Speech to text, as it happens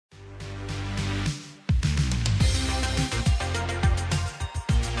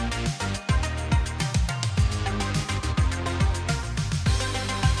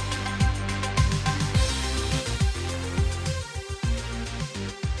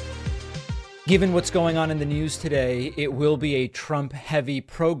Given what's going on in the news today, it will be a Trump-heavy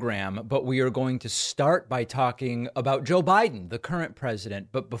program, but we are going to start by talking about Joe Biden, the current president.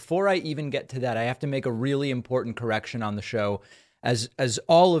 But before I even get to that, I have to make a really important correction on the show. As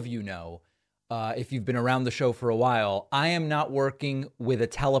all of you know, if you've been around the show for a while, I am not working with a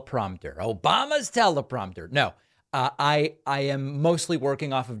teleprompter, Obama's teleprompter. No, I am mostly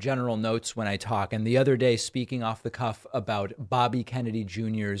working off of general notes when I talk. And the other day, speaking off the cuff about Bobby Kennedy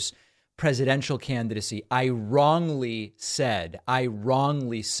Jr.'s presidential candidacy, I wrongly said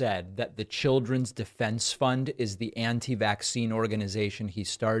that the Children's Defense Fund is the anti-vaccine organization he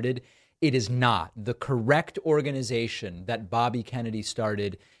started. It is not. The correct organization that Bobby Kennedy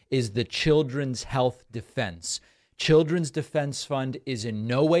started is the Children's Health Defense. Children's Defense Fund is in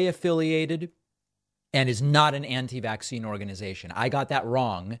no way affiliated and is not an anti-vaccine organization. I got that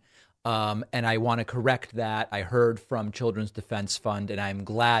wrong. And I want to correct that. I heard from Children's Defense Fund, and I'm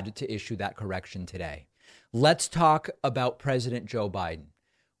glad to issue that correction today. Let's talk about President Joe Biden.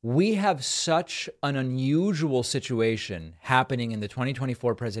 We have such an unusual situation happening in the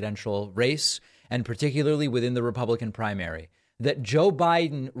 2024 presidential race, and particularly within the Republican primary, that Joe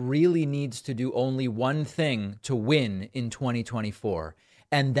Biden really needs to do only one thing to win in 2024,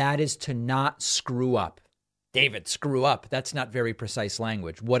 and that is to not screw up. David, screw up. That's not very precise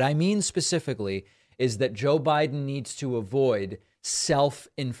language. What I mean specifically is that Joe Biden needs to avoid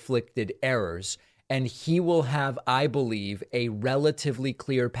self-inflicted errors, and he will have, I believe, a relatively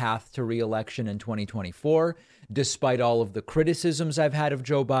clear path to re-election in 2024, despite all of the criticisms I've had of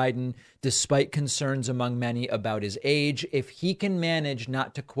Joe Biden, despite concerns among many about his age. If he can manage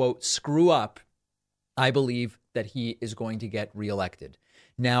not to, quote, screw up, I believe that he is going to get reelected.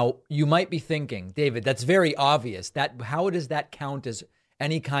 Now, you might be thinking, David, that's very obvious. How does that count as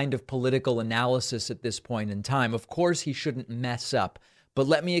any kind of political analysis at this point in time? Of course, he shouldn't mess up. But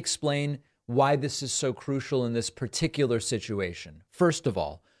let me explain why this is so crucial in this particular situation. First of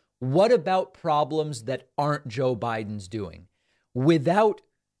all, what about problems that aren't Joe Biden's doing? Without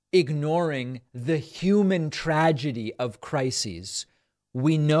ignoring the human tragedy of crises,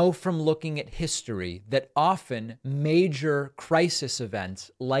 we know from looking at history that often major crisis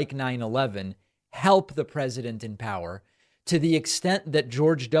events like 9/11 help the president in power, to the extent that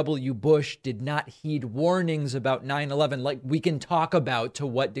George W. Bush did not heed warnings about 9/11. Like, we can talk about to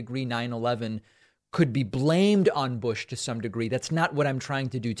what degree 9/11 could be blamed on Bush to some degree. That's not what I'm trying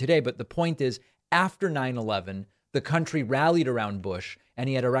to do today. But the point is, after 9/11, the country rallied around Bush, and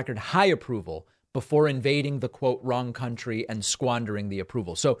he had a record high approval before invading the, quote, wrong country and squandering the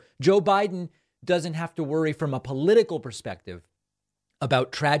approval. So Joe Biden doesn't have to worry from a political perspective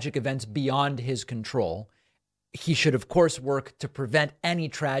about tragic events beyond his control. He should, of course, work to prevent any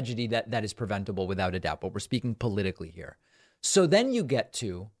tragedy that is preventable without a doubt. But we're speaking politically here. So then you get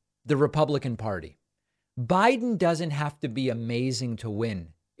to the Republican Party. Biden doesn't have to be amazing to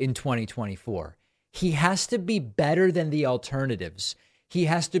win in 2024. He has to be better than the alternatives. He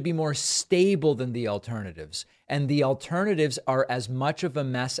has to be more stable than the alternatives. And the alternatives are as much of a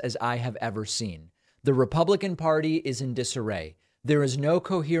mess as I have ever seen. The Republican Party is in disarray. There is no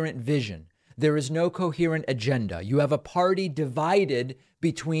coherent vision. There is no coherent agenda. You have a party divided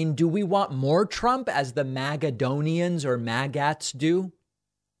between, do we want more Trump, as the MAGAdonians or MAGAts do?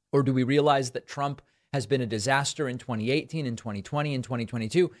 Or do we realize that Trump has been a disaster in 2018, in 2020, in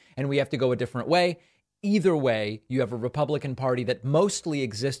 2022, and we have to go a different way? Either way, you have a Republican Party that mostly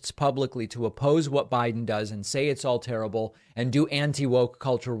exists publicly to oppose what Biden does and say it's all terrible and do anti-woke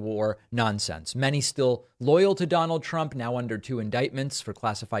culture war nonsense. Many still loyal to Donald Trump, now under 2 indictments for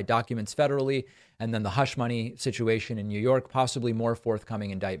classified documents federally, and then the hush money situation in New York, possibly more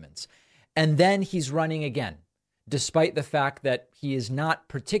forthcoming indictments. And then he's running again, despite the fact that he is not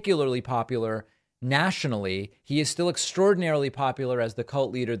particularly popular nationally. He is still extraordinarily popular as the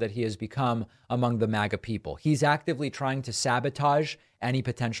cult leader that he has become among the MAGA people. He's actively trying to sabotage any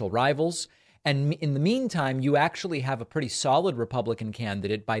potential rivals. And in the meantime, you actually have a pretty solid Republican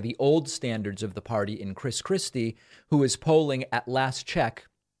candidate by the old standards of the party in Chris Christie, who is polling at last check.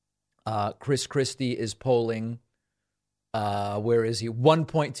 Chris Christie is polling, where is he?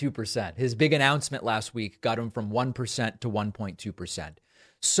 1.2%. His big announcement last week got him from 1% to 1.2%.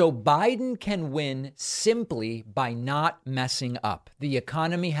 So Biden can win simply by not messing up. The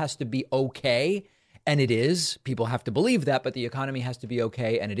economy has to be okay, and it is. People have to believe that, but the economy has to be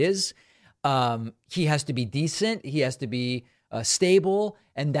okay, and it is. He has to be decent. He has to be stable.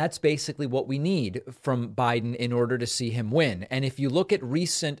 And that's basically what we need from Biden in order to see him win. And if you look at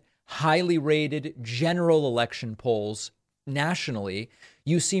recent highly rated general election polls nationally,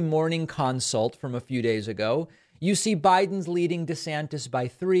 you see Morning Consult from a few days ago. You see Biden's leading DeSantis by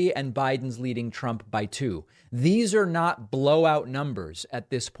 3 and Biden's leading Trump by 2. These are not blowout numbers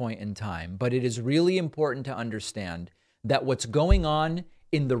at this point in time, but it is really important to understand that what's going on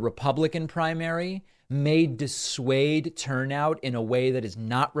in the Republican primary may dissuade turnout in a way that is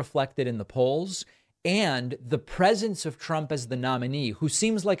not reflected in the polls. And the presence of Trump as the nominee, who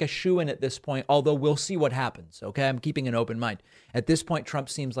seems like a shoo-in at this point, although we'll see what happens. OK, I'm keeping an open mind. At this point, Trump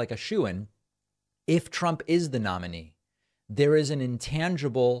seems like a shoo-in. If Trump is the nominee, there is an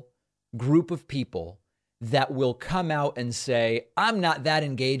intangible group of people that will come out and say, I'm not that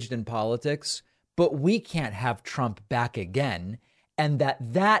engaged in politics, but we can't have Trump back again. And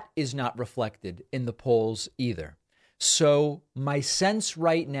that is not reflected in the polls either. So my sense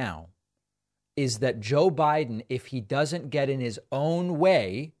right now is that Joe Biden, if he doesn't get in his own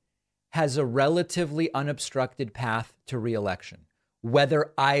way, has a relatively unobstructed path to reelection.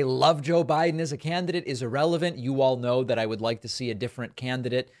 Whether I love Joe Biden as a candidate is irrelevant. You all know that I would like to see a different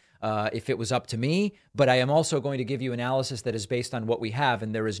candidate if it was up to me. But I am also going to give you analysis that is based on what we have.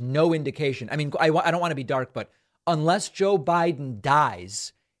 And there is no indication. I mean, I don't want to be dark, but unless Joe Biden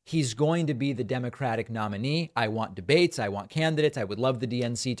dies, he's going to be the Democratic nominee. I want debates. I want candidates. I would love the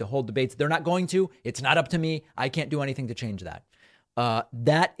DNC to hold debates. They're not going to. It's not up to me. I can't do anything to change that.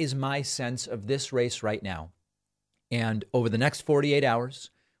 That is my sense of this race right now. And over the next 48 hours,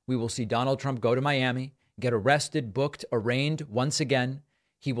 we will see Donald Trump go to Miami, get arrested, booked, arraigned once again.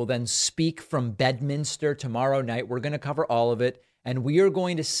 He will then speak from Bedminster tomorrow night. We're going to cover all of it. And we are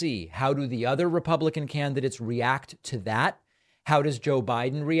going to see, how do the other Republican candidates react to that? How does Joe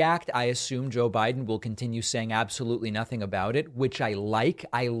Biden react? I assume Joe Biden will continue saying absolutely nothing about it, which I like.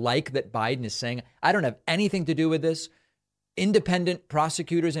 I like that Biden is saying, I don't have anything to do with this. Independent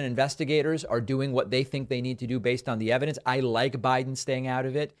prosecutors and investigators are doing what they think they need to do based on the evidence. I like Biden staying out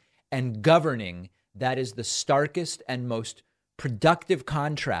of it and governing. That is the starkest and most productive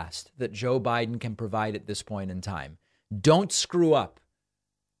contrast that Joe Biden can provide at this point in time. Don't screw up.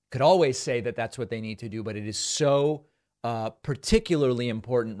 Could always say that that's what they need to do, but it is so particularly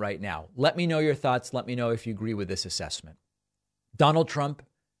important right now. Let me know your thoughts. Let me know if you agree with this assessment. Donald Trump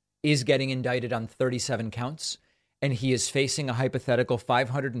is getting indicted on 37 counts. And he is facing a hypothetical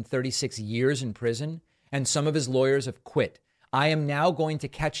 536 years in prison, and some of his lawyers have quit. I am now going to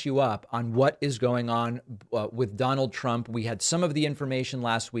catch you up on what is going on with Donald Trump. We had some of the information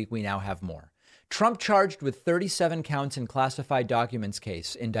last week. We now have more. Trump charged with 37 counts in classified documents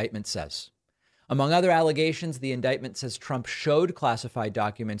case, indictment says. Among other allegations, the indictment says Trump showed classified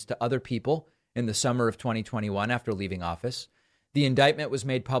documents to other people in the summer of 2021 after leaving office. The indictment was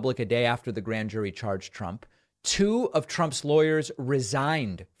made public a day after the grand jury charged Trump. 2 of Trump's lawyers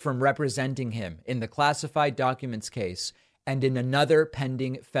resigned from representing him in the classified documents case and in another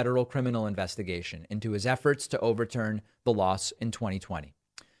pending federal criminal investigation into his efforts to overturn the loss in 2020.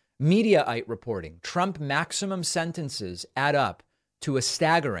 Mediaite reporting, Trump maximum sentences add up to a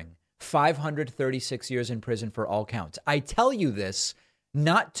staggering 536 years in prison for all counts. I tell you this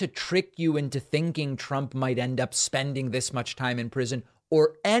not to trick you into thinking Trump might end up spending this much time in prison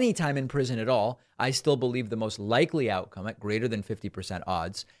or any time in prison at all. I still believe the most likely outcome at greater than 50%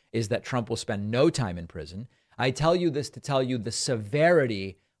 odds is that Trump will spend no time in prison. I tell you this to tell you the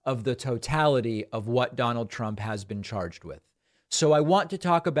severity of the totality of what Donald Trump has been charged with. So I want to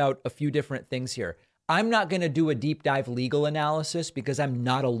talk about a few different things here. I'm not going to do a deep dive legal analysis because I'm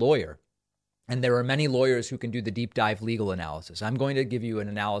not a lawyer. And there are many lawyers who can do the deep dive legal analysis. I'm going to give you an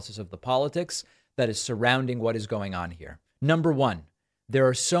analysis of the politics that is surrounding what is going on here. Number one, there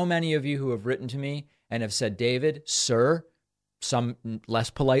are so many of you who have written to me and have said, David, sir, some less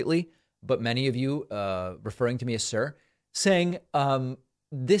politely, but many of you referring to me as sir, saying,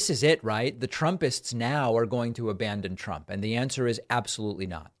 this is it, right? The Trumpists now are going to abandon Trump. And the answer is absolutely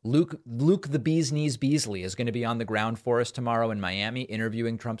not. Luke the Bee's Knees Beasley is going to be on the ground for us tomorrow in Miami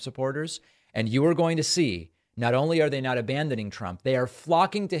interviewing Trump supporters. And you are going to see, not only are they not abandoning Trump, they are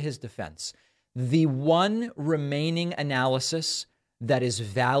flocking to his defense. The one remaining analysis that is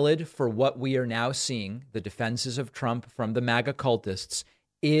valid for what we are now seeing, the defenses of Trump from the MAGA cultists,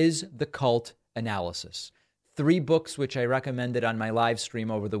 is the cult analysis. 3 books, which I recommended on my live stream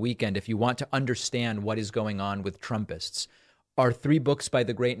over the weekend, if you want to understand what is going on with Trumpists, are 3 books by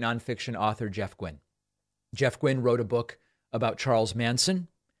the great nonfiction author Jeff Gwynne. Jeff Gwynne wrote a book about Charles Manson,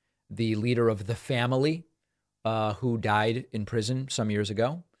 the leader of the family, who died in prison some years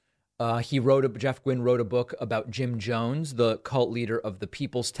ago. Jeff Gwynne wrote a book about Jim Jones, the cult leader of the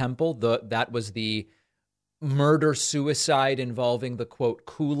People's Temple. That was the murder-suicide involving the, quote,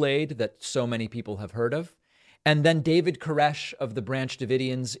 Kool-Aid that so many people have heard of. And then David Koresh of the Branch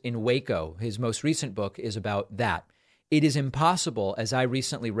Davidians in Waco, his most recent book is about that. It is impossible, as I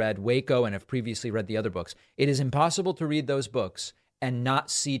recently read Waco and have previously read the other books, it is impossible to read those books and not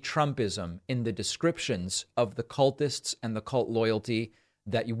see Trumpism in the descriptions of the cultists and the cult loyalty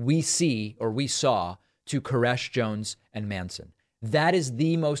that we see or we saw to Koresh, Jones, and Manson. That is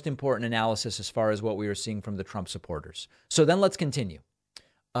the most important analysis as far as what we are seeing from the Trump supporters. So then let's continue.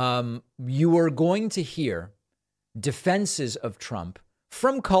 You are going to hear defenses of Trump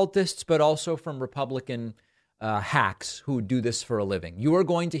from cultists, but also from Republican hacks who do this for a living. You are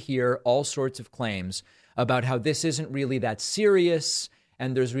going to hear all sorts of claims about how this isn't really that serious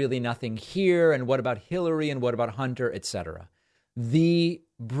and there's really nothing here. And what about Hillary and what about Hunter, etc. The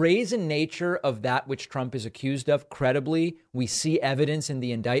brazen nature of that which Trump is accused of, credibly, we see evidence in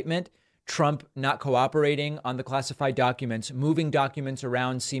the indictment. Trump not cooperating on the classified documents, moving documents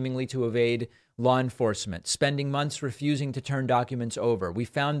around seemingly to evade law enforcement, spending months refusing to turn documents over. We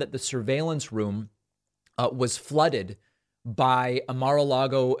found that the surveillance room was flooded by a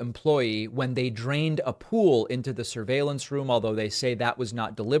Mar-a-Lago employee when they drained a pool into the surveillance room, although they say that was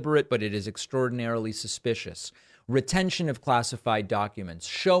not deliberate, but it is extraordinarily suspicious. Retention of classified documents,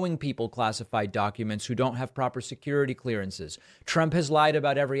 showing people classified documents who don't have proper security clearances. Trump has lied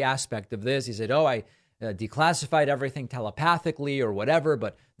about every aspect of this. He said, I declassified everything telepathically or whatever,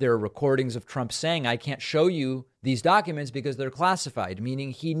 but there are recordings of Trump saying, I can't show you these documents because they're classified,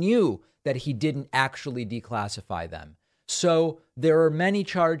 meaning he knew that he didn't actually declassify them. So there are many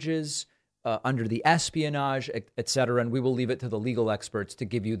charges under the espionage, et cetera, and we will leave it to the legal experts to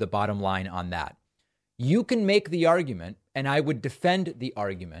give you the bottom line on that. You can make the argument, and I would defend the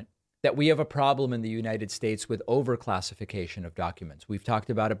argument, that we have a problem in the United States with overclassification of documents. We've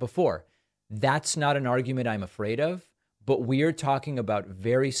talked about it before. That's not an argument I'm afraid of, but we are talking about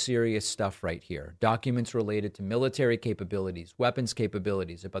very serious stuff right here. Documents related to military capabilities, weapons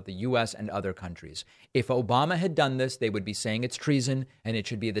capabilities about the U.S. and other countries. If Obama had done this, they would be saying it's treason and it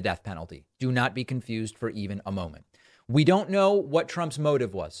should be the death penalty. Do not be confused for even a moment. We don't know what Trump's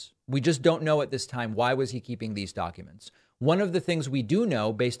motive was. We just don't know at this time. Why was he keeping these documents? One of the things we do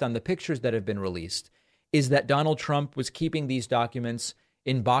know, based on the pictures that have been released, is that Donald Trump was keeping these documents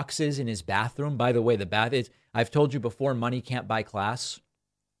in boxes in his bathroom. By the way, the bath is, I've told you before, money can't buy class.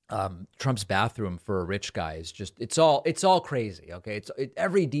 Trump's bathroom for a rich guy is just, it's all crazy. Okay.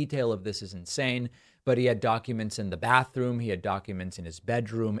 Every detail of this is insane, but he had documents in the bathroom. He had documents in his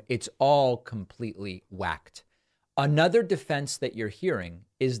bedroom. It's all completely whacked. Another defense that you're hearing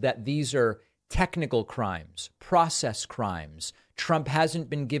is that these are technical crimes, process crimes. Trump hasn't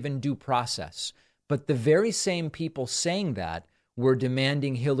been given due process. But the very same people saying that were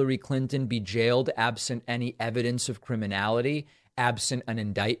demanding Hillary Clinton be jailed absent any evidence of criminality, absent an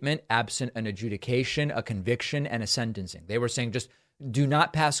indictment, absent an adjudication, a conviction, and a sentencing. They were saying just do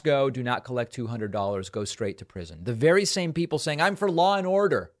not pass go, do not collect $200, go straight to prison. The very same people saying I'm for law and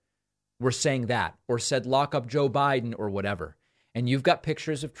order were saying that, or said lock up Joe Biden or whatever. And you've got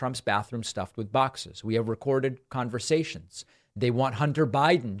pictures of Trump's bathroom stuffed with boxes. We have recorded conversations. They want Hunter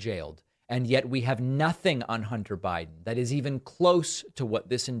Biden jailed. And yet we have nothing on Hunter Biden that is even close to what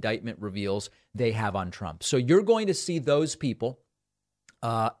this indictment reveals they have on Trump. So you're going to see those people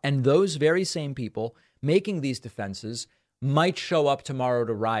and those very same people making these defenses might show up tomorrow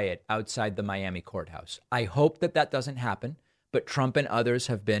to riot outside the Miami courthouse. I hope that that doesn't happen. But Trump and others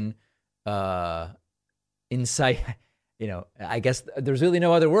have been I guess there's really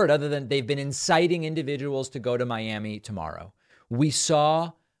no other word other than they've been inciting individuals to go to Miami tomorrow. We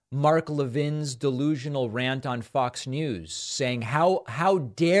saw Mark Levin's delusional rant on Fox News saying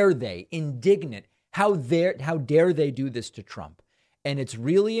how dare they, indignant, how dare they do this to Trump? And it's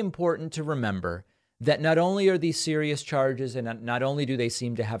really important to remember that not only are these serious charges and not only do they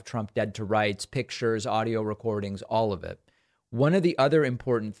seem to have Trump dead to rights, pictures, audio recordings, all of it. One of the other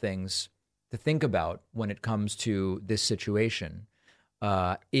important things to think about when it comes to this situation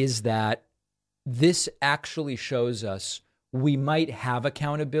is that this actually shows us we might have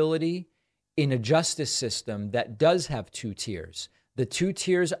accountability in a justice system that does have two tiers. The two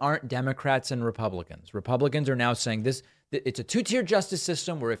tiers aren't Democrats and Republicans. Republicans are now saying it's a two-tier justice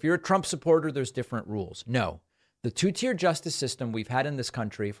system where if you're a Trump supporter, there's different rules. No, the two-tier justice system we've had in this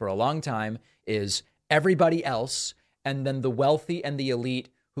country for a long time is everybody else, and then the wealthy and the elite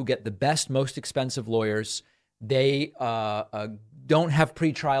who get the best, most expensive lawyers. They don't have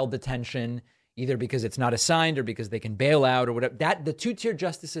pretrial detention, either because it's not assigned or because they can bail out or whatever. That the two-tier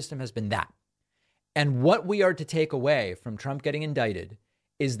justice system has been that. And what we are to take away from Trump getting indicted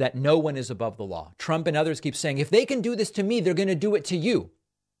is that no one is above the law. Trump and others keep saying, if they can do this to me, they're going to do it to you.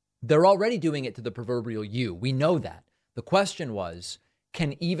 They're already doing it to the proverbial you. We know that. The question was,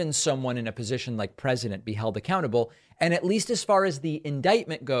 can even someone in a position like president be held accountable? And at least as far as the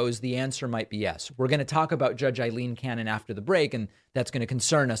indictment goes, the answer might be yes. We're going to talk about Judge Eileen Cannon after the break, and that's going to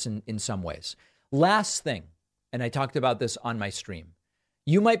concern us in some ways. Last thing, and I talked about this on my stream.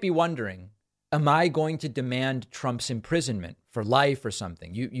 You might be wondering, am I going to demand Trump's imprisonment for life or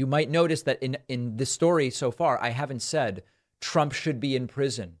something? You might notice that in this story so far, I haven't said Trump should be in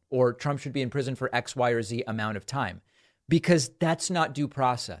prison or Trump should be in prison for X, Y, or Z amount of time, because that's not due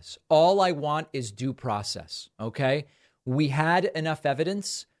process. All I want is due process. OK, we had enough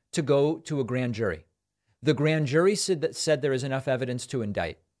evidence to go to a grand jury. The grand jury said there is enough evidence to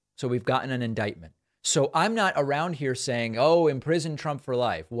indict. So we've gotten an indictment. So I'm not around here saying, oh, imprison Trump for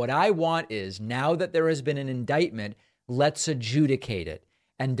life. What I want is, now that there has been an indictment, let's adjudicate it.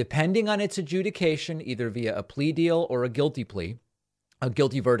 And depending on its adjudication, either via a plea deal or a guilty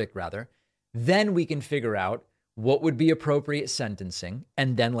verdict rather, then we can figure out what would be appropriate sentencing.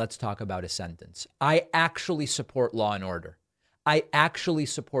 And then let's talk about a sentence. I actually support law and order. I actually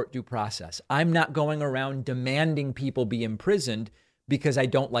support due process. I'm not going around demanding people be imprisoned because I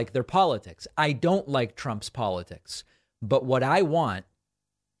don't like their politics. I don't like Trump's politics. But what I want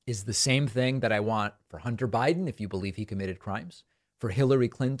is the same thing that I want for Hunter Biden, if you believe he committed crimes, for Hillary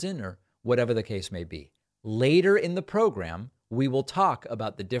Clinton, or whatever the case may be. Later in the program, we will talk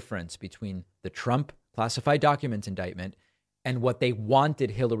about the difference between the Trump classified documents indictment and what they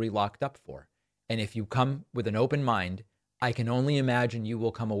wanted Hillary locked up for. And if you come with an open mind, I can only imagine you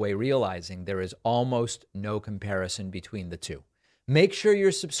will come away realizing there is almost no comparison between the two. Make sure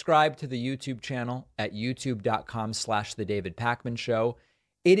you're subscribed to the YouTube channel at youtube.com/The David Pakman Show.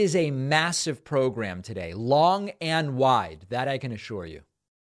 It is a massive program today, long and wide, that I can assure you.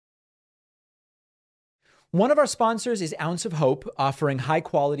 One of our sponsors is Ounce of Hope, offering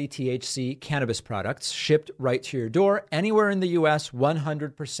high-quality THC cannabis products shipped right to your door anywhere in the U.S.,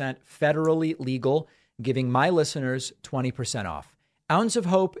 100% federally legal, giving my listeners 20% off. Ounce of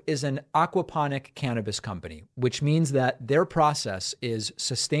Hope is an aquaponic cannabis company, which means that their process is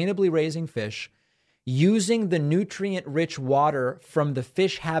sustainably raising fish using the nutrient-rich water from the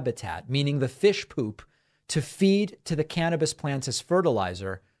fish habitat, meaning the fish poop, to feed to the cannabis plants as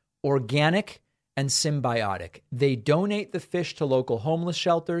fertilizer, organic and symbiotic. They donate the fish to local homeless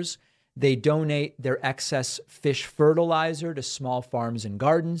shelters. They donate their excess fish fertilizer to small farms and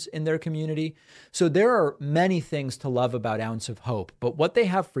gardens in their community. So there are many things to love about Ounce of Hope, but what they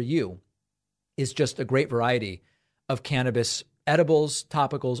have for you is just a great variety of cannabis edibles,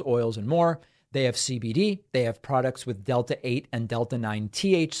 topicals, oils, and more. They have CBD. They have products with Delta 8 and Delta 9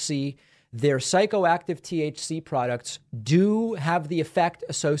 THC. Their psychoactive THC products do have the effect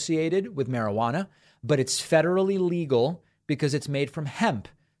associated with marijuana, but it's federally legal because it's made from hemp,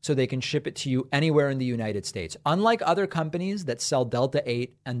 so they can ship it to you anywhere in the United States. Unlike other companies that sell Delta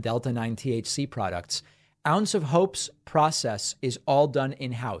 8 and Delta 9 THC products, Ounce of Hope's process is all done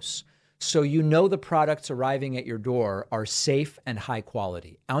in-house. So you know the products arriving at your door are safe and high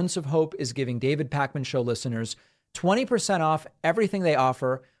quality. Ounce of Hope is giving David Pakman Show listeners 20% off everything they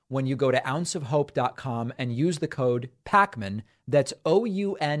offer when you go to ounceofhope.com and use the code PAKMAN. That's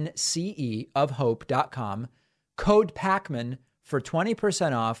OUNCE of hope.com. Code PAKMAN for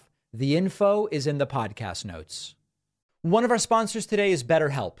 20% off. The info is in the podcast notes. One of our sponsors today is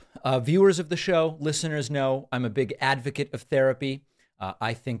BetterHelp. Viewers of the show, listeners know I'm a big advocate of therapy.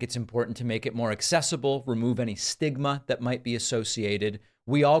 I think it's important to make it more accessible, remove any stigma that might be associated.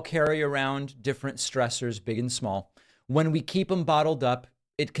 We all carry around different stressors, big and small. When we keep them bottled up,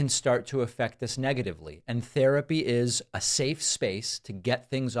 it can start to affect us negatively. And therapy is a safe space to get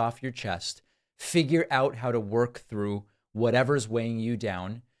things off your chest, figure out how to work through whatever's weighing you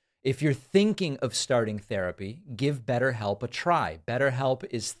down. If you're thinking of starting therapy, give BetterHelp a try. BetterHelp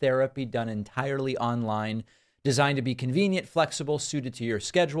is therapy done entirely online, designed to be convenient, flexible, suited to your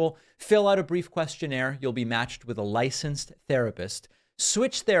schedule. Fill out a brief questionnaire. You'll be matched with a licensed therapist.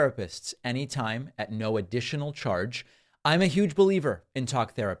 Switch therapists anytime at no additional charge. I'm a huge believer in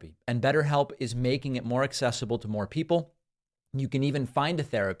talk therapy, and BetterHelp is making it more accessible to more people. You can even find a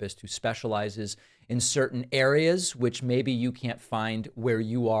therapist who specializes in certain areas, which maybe you can't find where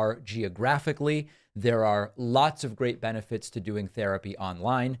you are geographically. There are lots of great benefits to doing therapy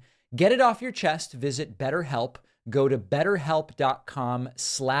online. Get it off your chest. Visit BetterHelp. Go to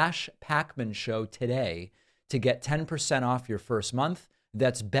betterhelp.com/Pakman Show today to get 10% off your first month.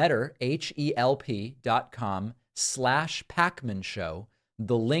 That's betterhelp.com/Pakman Show.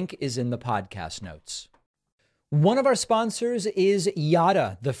 The link is in the podcast notes. One of our sponsors is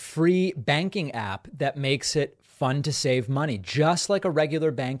Yada, the free banking app that makes it fund to save money. Just like a regular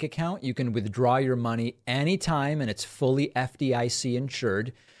bank account, you can withdraw your money anytime and it's fully FDIC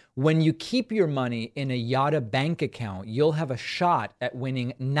insured. When you keep your money in a Yada bank account, you'll have a shot at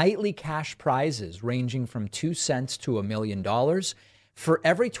winning nightly cash prizes ranging from 2 cents to $1 million. For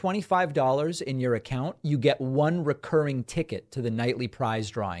every $25 in your account, you get one recurring ticket to the nightly prize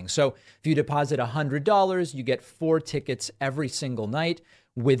drawing. So if you deposit $100, you get 4 tickets every single night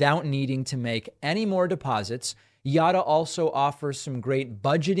without needing to make any more deposits. Yada also offers some great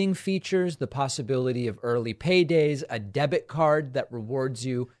budgeting features, the possibility of early paydays, a debit card that rewards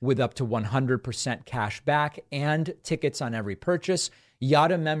you with up to 100% cash back, and tickets on every purchase.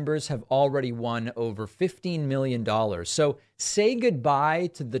 Yada members have already won over $15 million. So say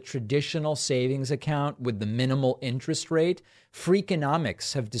goodbye to the traditional savings account with the minimal interest rate.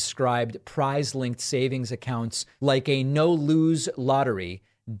 Freakonomics have described prize-linked savings accounts like a no-lose lottery.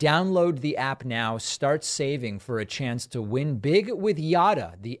 Download the app now. Start saving for a chance to win big with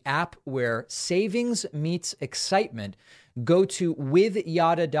Yada, the app where savings meets excitement. Go to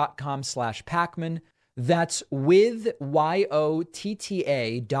withyada.com/Pacman. That's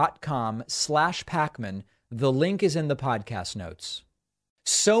withyota.com/Pacman. The link is in the podcast notes.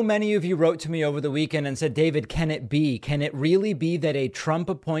 So many of you wrote to me over the weekend and said, David, can it really be that a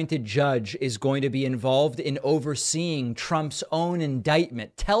Trump-appointed judge is going to be involved in overseeing Trump's own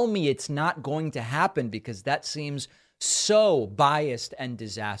indictment? Tell me it's not going to happen, because that seems so biased and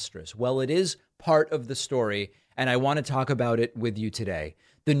disastrous. Well, it is part of the story, and I want to talk about it with you today.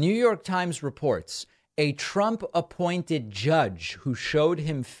 The New York Times reports a Trump-appointed judge who showed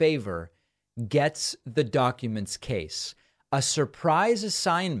him favor gets the documents case. A surprise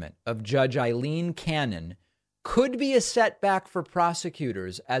assignment of Judge Eileen Cannon could be a setback for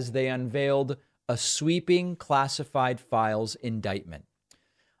prosecutors as they unveiled a sweeping classified files indictment.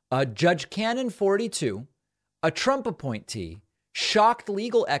 Judge Cannon, 42, a Trump appointee, shocked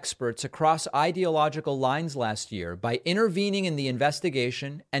legal experts across ideological lines last year by intervening in the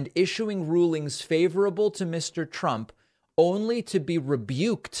investigation and issuing rulings favorable to Mr. Trump, only to be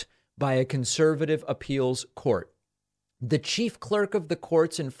rebuked by a conservative appeals court. The chief clerk of the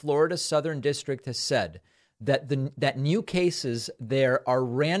courts in Florida's Southern District has said that new cases there are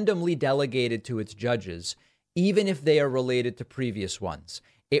randomly delegated to its judges, even if they are related to previous ones.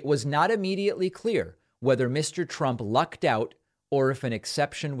 It was not immediately clear whether Mr. Trump lucked out or if an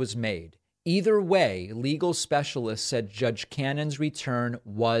exception was made. Either way, legal specialists said Judge Cannon's return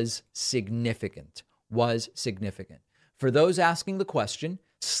was significant. For those asking the question,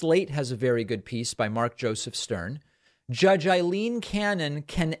 Slate has a very good piece by Mark Joseph Stern. Judge Eileen Cannon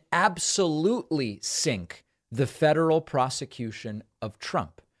can absolutely sink the federal prosecution of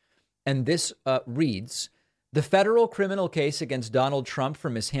Trump. And this reads, the federal criminal case against Donald Trump for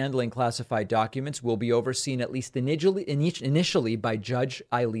mishandling classified documents will be overseen at least initially by Judge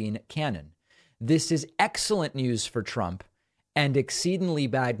Eileen Cannon. This is excellent news for Trump and exceedingly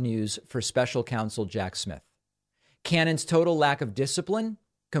bad news for special counsel Jack Smith. Cannon's total lack of discipline,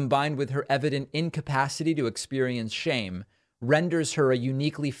 combined with her evident incapacity to experience shame, renders her a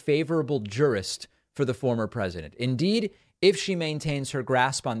uniquely favorable jurist for the former president. Indeed, if she maintains her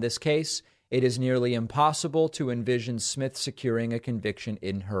grasp on this case, it is nearly impossible to envision Smith securing a conviction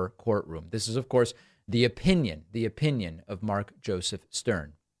in her courtroom. This is, of course, the opinion of Mark Joseph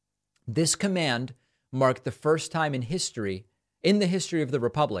Stern. This command marked the first time in the history of the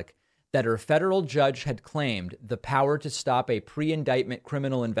Republic, that a federal judge had claimed the power to stop a pre-indictment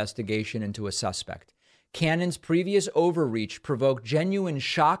criminal investigation into a suspect. Cannon's previous overreach provoked genuine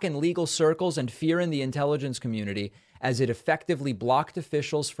shock in legal circles and fear in the intelligence community, as it effectively blocked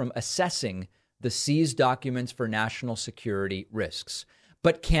officials from assessing the seized documents for national security risks.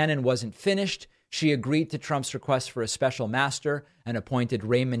 But Cannon wasn't finished. She agreed to Trump's request for a special master and appointed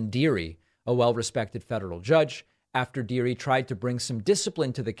Raymond Dearie, a well-respected federal judge. After Dearie tried to bring some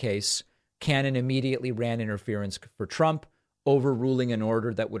discipline to the case, Cannon immediately ran interference for Trump, overruling an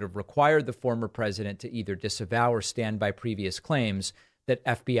order that would have required the former president to either disavow or stand by previous claims that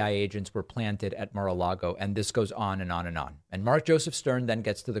FBI agents were planted at Mar-a-Lago. And this goes on and on and on. And Mark Joseph Stern then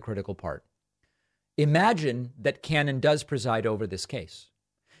gets to the critical part. Imagine that Cannon does preside over this case.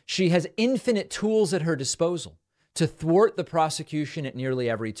 She has infinite tools at her disposal to thwart the prosecution at nearly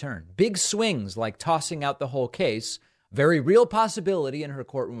every turn. Big swings like tossing out the whole case, very real possibility in her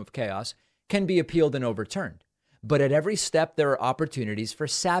courtroom of chaos, can be appealed and overturned. But at every step, there are opportunities for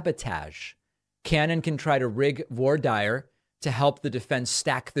sabotage. Cannon can try to rig voir dire to help the defense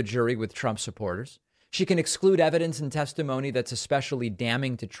stack the jury with Trump supporters. She can exclude evidence and testimony that's especially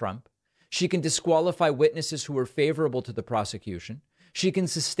damning to Trump. She can disqualify witnesses who are favorable to the prosecution. She can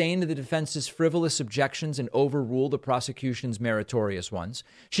sustain the defense's frivolous objections and overrule the prosecution's meritorious ones.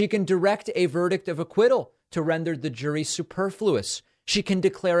 She can direct a verdict of acquittal to render the jury superfluous. She can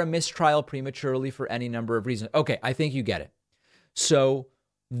declare a mistrial prematurely for any number of reasons. Okay, I think you get it. So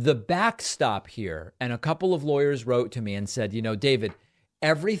the backstop here, and a couple of lawyers wrote to me and said, you know, David,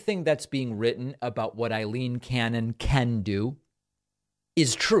 everything that's being written about what Eileen Cannon can do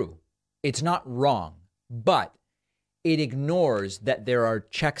is true. It's not wrong, but it ignores that there are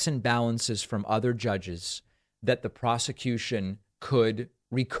checks and balances from other judges that the prosecution could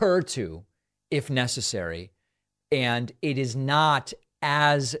recur to if necessary. And it is not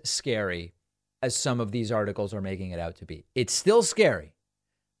as scary as some of these articles are making it out to be. It's still scary,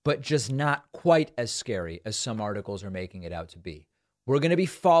 but just not quite as scary as some articles are making it out to be. We're going to be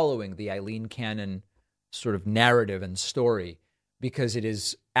following the Eileen Cannon sort of narrative and story because it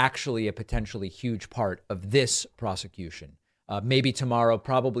is actually a potentially huge part of this prosecution. Maybe tomorrow,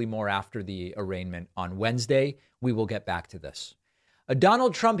 probably more after the arraignment on Wednesday, we will get back to this.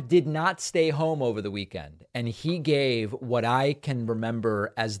 Donald Trump did not stay home over the weekend, and he gave what I can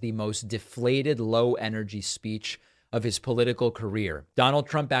remember as the most deflated, low-energy speech of his political career. Donald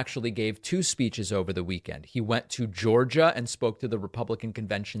Trump actually gave two speeches over the weekend. He went to Georgia and spoke to the Republican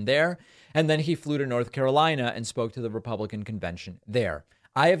convention there, and then he flew to North Carolina and spoke to the Republican convention there.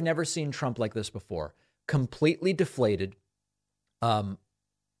 I have never seen Trump like this before. Completely deflated. I'm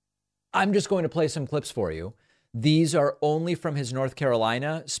just going to play some clips for you. These are only from his North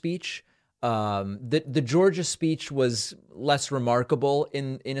Carolina speech. The Georgia speech was less remarkable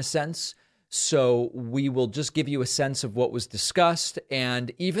in a sense. So we will just give you a sense of what was discussed.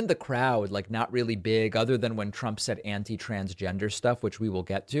 And even the crowd, like not really big, other than when Trump said anti-transgender stuff, which we will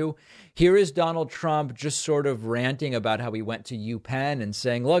get to. Here is Donald Trump just sort of ranting about how he went to UPenn and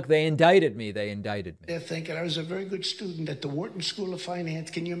saying, look, they indicted me. They indicted me. They're thinking I was a very good student at the Wharton School of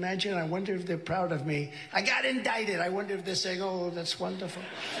Finance. Can you imagine? I wonder if they're proud of me. I got indicted. I wonder if they're saying, oh, that's wonderful.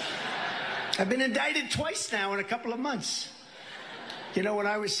 I've been indicted twice now in a couple of months. You know, when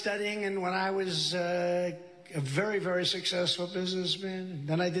I was studying and when I was a very, very successful businessman,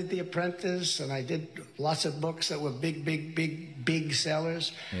 then I did The Apprentice and I did lots of books that were big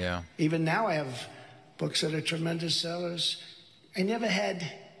sellers. Yeah. Even now I have books that are tremendous sellers. I never had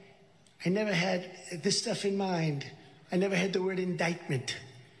this stuff in mind. I never had the word indictment.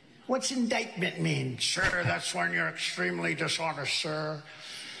 What's indictment mean? Sir, that's when you're extremely dishonest, sir.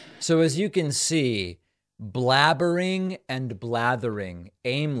 So as you can see, blabbering and blathering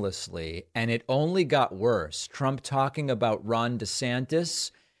aimlessly, and it only got worse. Trump talking about Ron DeSantis,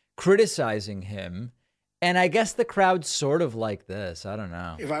 criticizing him, and I guess the crowd's sort of like this. I don't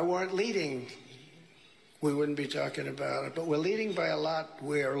know. If I weren't leading, we wouldn't be talking about it, but we're leading by a lot.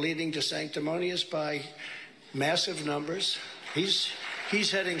 We're leading to sanctimonious by massive numbers. He's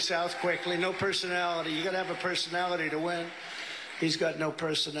heading south quickly. No personality. You got to have a personality to win. He's got no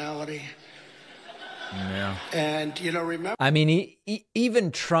personality. Yeah. And, you know, remember. I mean,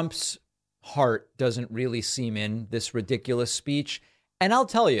 even Trump's heart doesn't really seem in this ridiculous speech. And I'll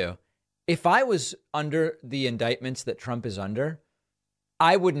tell you, if I was under the indictments that Trump is under,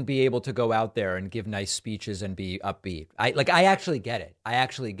 I wouldn't be able to go out there and give nice speeches and be upbeat. I actually get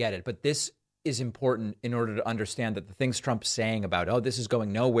it. But this is important in order to understand that the things Trump's saying about, oh, this is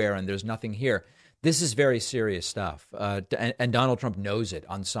going nowhere and there's nothing here. This is very serious stuff. And Donald Trump knows it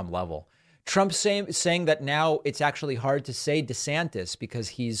on some level. Trump saying that now it's actually hard to say DeSantis because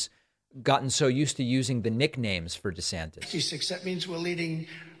he's gotten so used to using the nicknames for DeSantis. 56. That means we're leading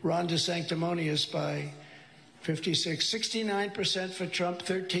Ron DeSanctimonious by 56. 69% for Trump,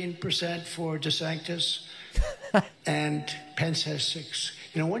 13% for DeSantis, and Pence has 6.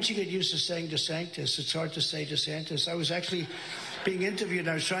 You know, once you get used to saying DeSantis, it's hard to say DeSantis. I was actually being interviewed.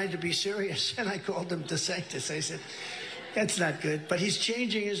 I was trying to be serious, and I called him DeSantis. I said, that's not good. But he's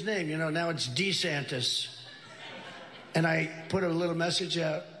changing his name. You know, now it's DeSantis. And I put a little message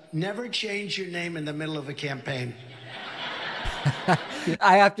out. Never change your name in the middle of a campaign.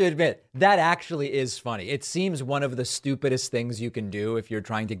 I have to admit, that actually is funny. It seems one of the stupidest things you can do if you're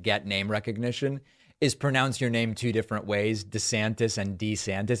trying to get name recognition is pronounce your name two different ways, DeSantis and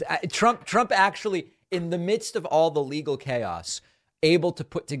DeSantis. Trump actually, in the midst of all the legal chaos, able to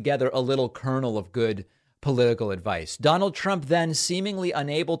put together a little kernel of good political advice. Donald Trump then seemingly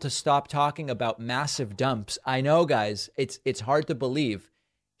unable to stop talking about massive dumps. I know, guys, it's hard to believe.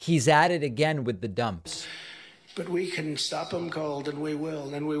 He's at it again with the dumps. But we can stop them cold, and we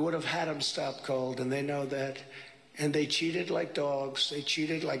will. And we would have had them stop cold, and they know that. And they cheated like dogs. They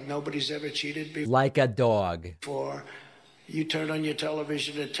cheated like nobody's ever cheated before. Like a dog. Before you turned on your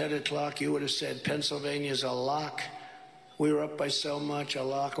television at 10 o'clock, you would have said Pennsylvania's a lock. We were up by so much, a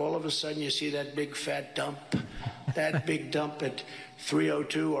lot. All of a sudden, you see that big fat dump, that big dump at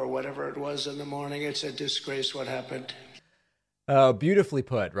 3:02 or whatever it was in the morning. It's a disgrace what happened. Beautifully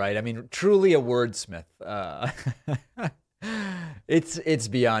put, right? I mean, truly a wordsmith. It's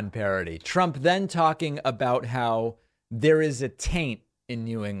beyond parody. Trump then talking about how there is a taint in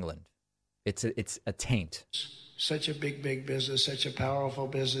New England. It's a taint. Such a big, big business, such a powerful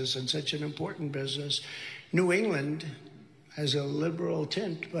business, and such an important business. New England has a liberal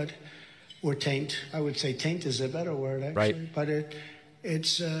tint, or taint. I would say taint is a better word, actually. Right. But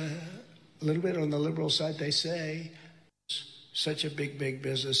it's a little bit on the liberal side, they say. Such a big, big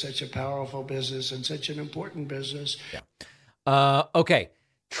business, such a powerful business, and such an important business. Yeah. Okay.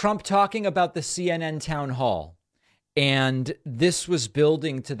 Trump talking about the CNN town hall. And this was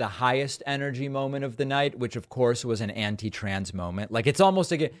building to the highest energy moment of the night, which, of course, was an anti-trans moment. Like, it's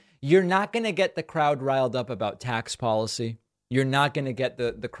almost like you're not going to get the crowd riled up about tax policy. You're not going to get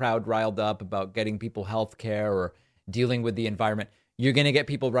the crowd riled up about getting people health care or dealing with the environment. You're going to get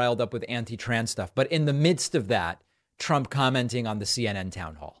people riled up with anti-trans stuff. But in the midst of that, Trump commenting on the CNN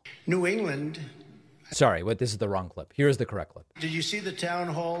town hall. New England. Sorry, this is the wrong clip. Here's the correct clip. Did you see the town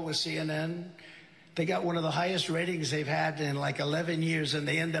hall with CNN? They got one of the highest ratings they've had in like 11 years, and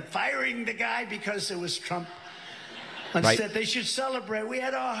they end up firing the guy because it was Trump. Instead, right. They should celebrate. We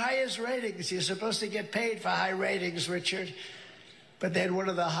had our highest ratings. You're supposed to get paid for high ratings, Richard. But they had one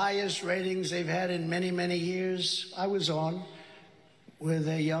of the highest ratings they've had in many, many years. I was on with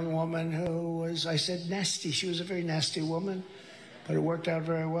a young woman who was, I said, nasty. She was a very nasty woman, but it worked out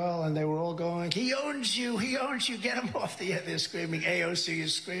very well. And they were all going, he owns you, get him off the air. They're screaming, AOC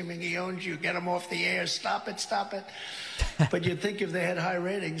is screaming, he owns you, get him off the air, stop it. But you'd think if they had high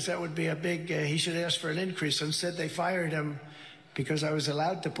ratings, that would be a big, he should ask for an increase. Instead, they fired him because I was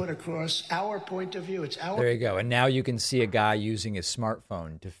allowed to put across our point of view. There you go. And now you can see a guy using his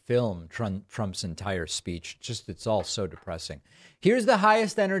smartphone to film Trump's entire speech. It's all so depressing. Here's the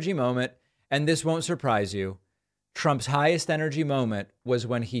highest energy moment, and this won't surprise you. Trump's highest energy moment was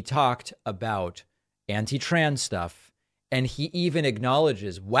when he talked about anti-trans stuff, and he even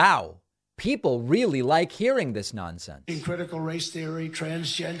acknowledges, wow, people really like hearing this nonsense. Critical race theory,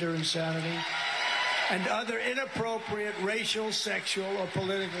 transgender insanity, and other inappropriate racial, sexual, or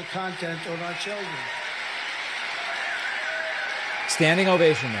political content on our children. Standing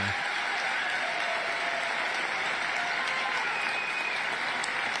ovation there.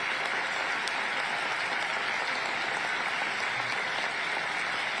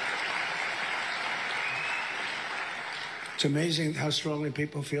 It's amazing how strongly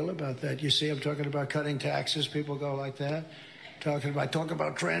people feel about that. You see, I'm talking about cutting taxes. People go like that. Talk about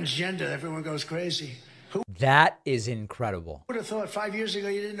transgender. Everyone goes crazy. That is incredible. Who would have thought 5 years ago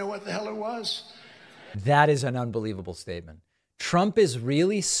you didn't know what the hell it was? That is an unbelievable statement. Trump is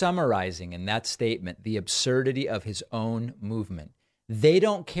really summarizing in that statement the absurdity of his own movement. They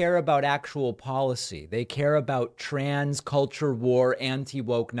don't care about actual policy. They care about trans culture war,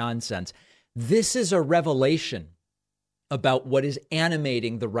 anti-woke nonsense. This is a revelation about what is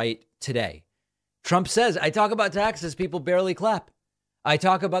animating the right today. Trump says, I talk about taxes, people barely clap. I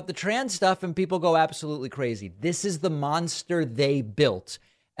talk about the trans stuff and people go absolutely crazy. This is the monster they built.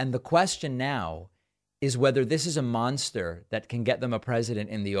 And the question now is whether this is a monster that can get them a president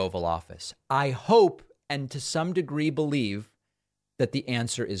in the Oval Office. I hope and to some degree believe that the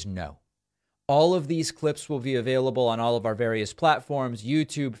answer is no. All of these clips will be available on all of our various platforms,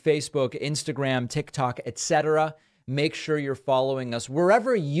 YouTube, Facebook, Instagram, TikTok, etc. Make sure you're following us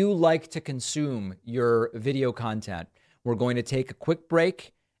wherever you like to consume your video content. We're going to take a quick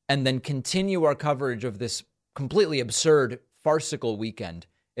break and then continue our coverage of this completely absurd, farcical weekend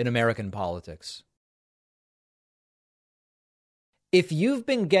in American politics. If you've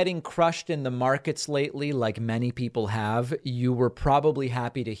been getting crushed in the markets lately, like many people have, you were probably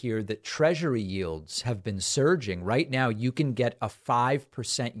happy to hear that Treasury yields have been surging. Right now, you can get a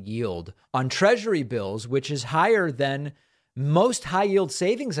 5% yield on Treasury bills, which is higher than most high-yield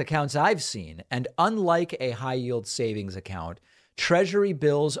savings accounts I've seen. And unlike a high-yield savings account, Treasury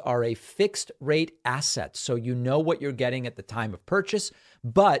bills are a fixed-rate asset, so you know what you're getting at the time of purchase,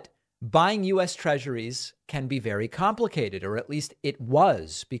 but buying U.S. Treasuries can be very complicated, or at least it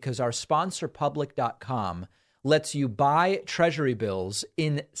was, because our sponsor, Public.com, lets you buy Treasury bills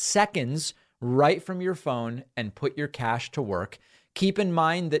in seconds right from your phone and put your cash to work. Keep in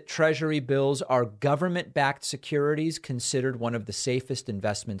mind that Treasury bills are government-backed securities considered one of the safest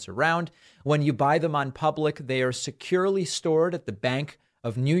investments around. When you buy them on Public, they are securely stored at the Bank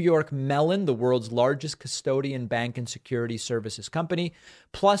of New York Mellon, the world's largest custodian bank and security services company.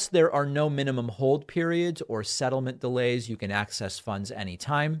 Plus, there are no minimum hold periods or settlement delays. You can access funds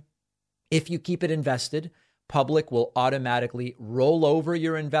anytime. If you keep it invested, Public will automatically roll over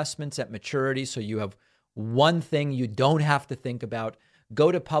your investments at maturity, so you have one thing you don't have to think about. Go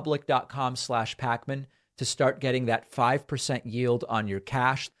to public.com/Pacman to start getting that 5% yield on your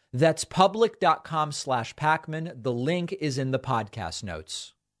cash. That's public.com/Pacman. The link is in the podcast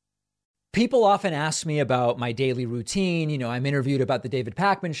notes. People often ask me about my daily routine. You know, I'm interviewed about the David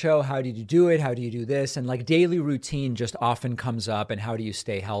Pacman Show. How did you do it? How do you do this? And like daily routine just often comes up, and how do you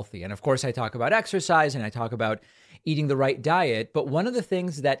stay healthy? And of course, I talk about exercise and I talk about eating the right diet. But one of the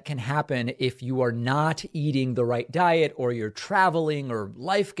things that can happen if you are not eating the right diet, or you're traveling, or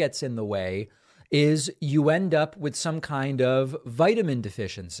life gets in the way, is you end up with some kind of vitamin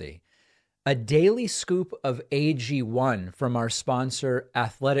deficiency. A daily scoop of AG1 from our sponsor,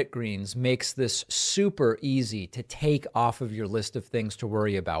 Athletic Greens, makes this super easy to take off of your list of things to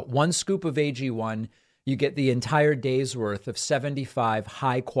worry about. One scoop of AG1, you get the entire day's worth of 75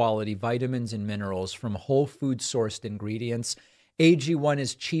 high-quality vitamins and minerals from whole food-sourced ingredients. AG1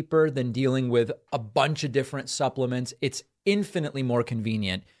 is cheaper than dealing with a bunch of different supplements. It's infinitely more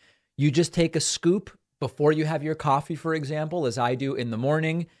convenient. You just take a scoop before you have your coffee, for example, as I do in the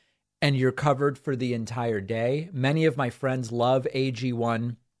morning, and you're covered for the entire day. Many of my friends love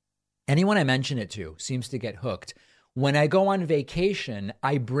AG1. Anyone I mention it to seems to get hooked. When I go on vacation,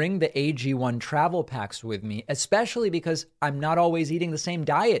 I bring the AG1 travel packs with me, especially because I'm not always eating the same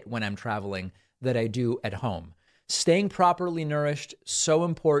diet when I'm traveling that I do at home. Staying properly nourished, so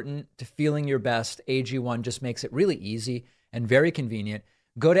important to feeling your best. AG1 just makes it really easy and very convenient.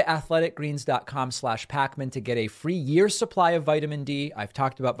 Go to athleticgreens.com/Pacman to get a free year's supply of vitamin D. I've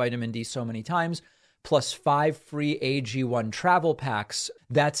talked about vitamin D so many times, plus 5 free AG1 travel packs.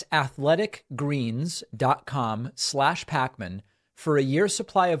 That's athleticgreens.com/Pacman for a year's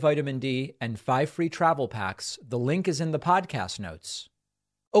supply of vitamin D and 5 free travel packs. The link is in the podcast notes.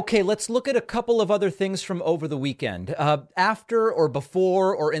 Okay, let's look at a couple of other things from over the weekend. After or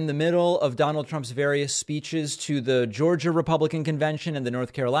before or in the middle of Donald Trump's various speeches to the Georgia Republican Convention and the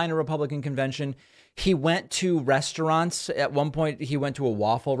North Carolina Republican Convention, he went to restaurants. At one point, he went to a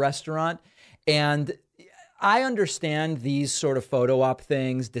waffle restaurant. And I understand these sort of photo op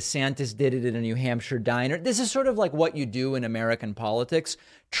things. DeSantis did it in a New Hampshire diner. This is sort of like what you do in American politics.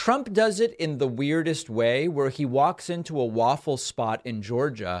 Trump does it in the weirdest way, where he walks into a waffle spot in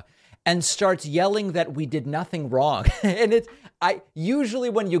Georgia and starts yelling that we did nothing wrong. And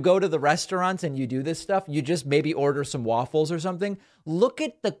usually when you go to the restaurants and you do this stuff, you just maybe order some waffles or something. Look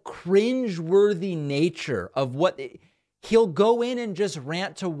at the cringeworthy nature of what he'll go in and just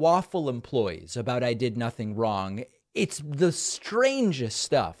rant to waffle employees about I did nothing wrong. It's the strangest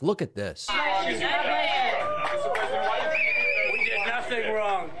stuff. Look at this. We did nothing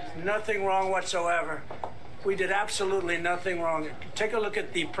wrong. Nothing wrong whatsoever. We did absolutely nothing wrong. Take a look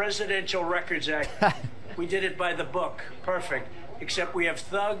at the Presidential Records Act. We did it by the book. Perfect. Except we have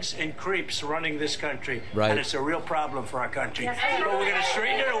thugs and creeps running this country. Right. And it's a real problem for our country. But we're going to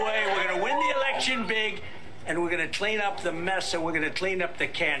straighten it away. We're going to win the election big. And we're going to clean up the mess, and we're going to clean up the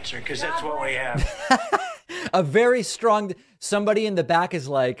cancer, because that's what we have. A very strong, somebody in the back is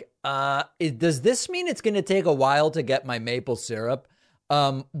like, does this mean it's going to take a while to get my maple syrup?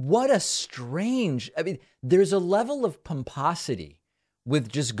 What a strange, there's a level of pomposity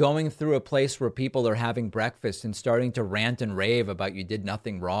with just going through a place where people are having breakfast and starting to rant and rave about you did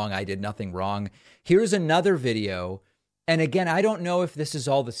nothing wrong, I did nothing wrong. Here's another video. And again, I don't know if this is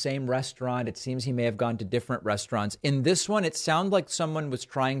all the same restaurant. It seems he may have gone to different restaurants. In this one, it sounded like someone was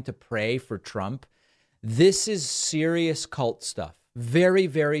trying to pray for Trump. This is serious cult stuff. Very,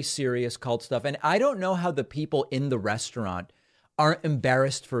 very serious cult stuff. And I don't know how the people in the restaurant aren't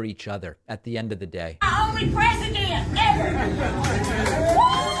embarrassed for each other at the end of the day. Our only president ever.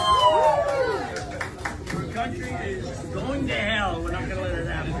 Our country is going to hell. We're not going to let it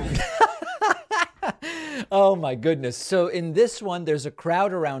happen. Oh, my goodness. So in this one, there's a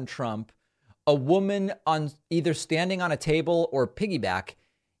crowd around Trump. A woman on either standing on a table or piggyback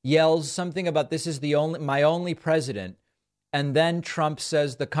yells something about this is my only president. And then Trump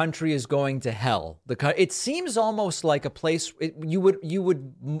says the country is going to hell. It seems almost like a place you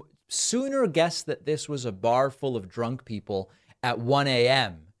would sooner guess that this was a bar full of drunk people at 1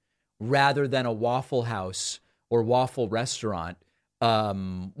 a.m. rather than a Waffle House or waffle restaurant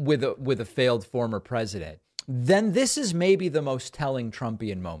with a failed former president. Then this is maybe the most telling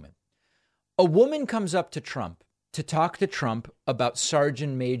Trumpian moment. A woman comes up to Trump to talk to Trump about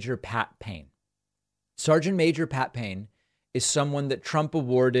Sergeant Major Pat Payne. Sergeant Major Pat Payne is someone that Trump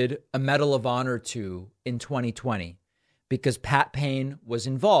awarded a Medal of Honor to in 2020 because Pat Payne was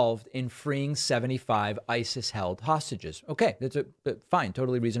involved in freeing 75 ISIS-held hostages. Okay, that's a fine,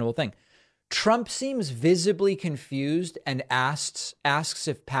 totally reasonable thing. Trump seems visibly confused and asks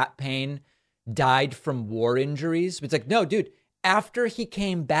if Pat Payne died from war injuries. It's like, no, dude, after he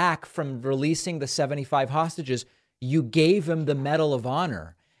came back from releasing the 75 hostages, you gave him the Medal of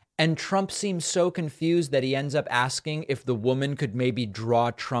Honor. And Trump seems so confused that he ends up asking if the woman could maybe draw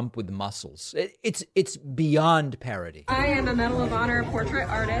Trump with muscles. It's beyond parody. I am a Medal of Honor portrait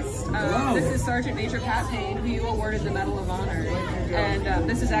artist. This is Sergeant Major Pat Payne, who you awarded the Medal of Honor. And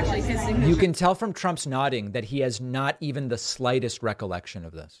this is actually his signature. You can tell from Trump's nodding that he has not even the slightest recollection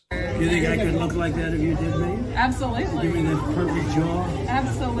of this. You think I could look like that if you did me? Absolutely. Give me that perfect jaw?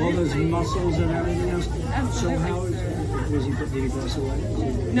 Absolutely. All those muscles and everything else? Absolutely. So how did he pass away?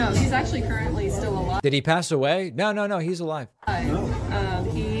 No, he's actually currently still alive. Did he pass away? No, he's alive.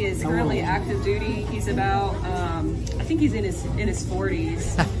 He is currently active duty. He's about, I think he's in his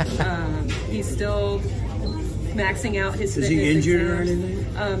 40s. He's still maxing out his fitness. Is he injured or exams.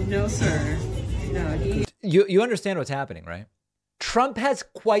 anything? No, sir. No, You understand what's happening, right? Trump has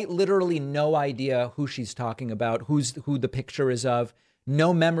quite literally no idea who she's talking about, who the picture is of,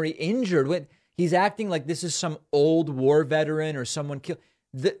 no memory, injured. He's acting like this is some old war veteran or someone killed.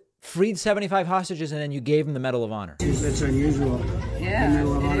 Freed 75 hostages, and then you gave him the Medal of Honor. That's unusual. Yeah, the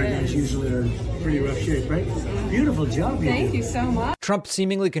Medal of Honor guys usually are in pretty rough shape, right? Beautiful job. Thank you so much. Trump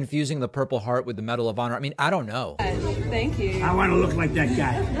seemingly confusing the Purple Heart with the Medal of Honor. I mean, I don't know. Thank you. I want to look like that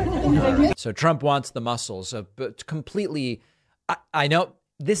guy. So Trump wants the muscles, but completely. I know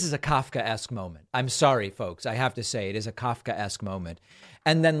this is a Kafka-esque moment. I'm sorry, folks. I have to say it is a Kafka-esque moment.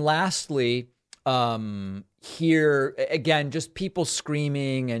 And then lastly, here again, just people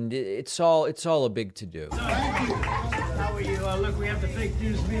screaming, and it's all a big to-do. How are you? Look, we have the fake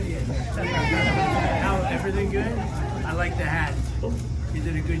news media. How, everything good? I like the hat. You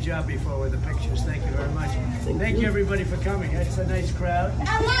did a good job before with the pictures. Thank you very much. Thank you, everybody, for coming. It's a nice crowd.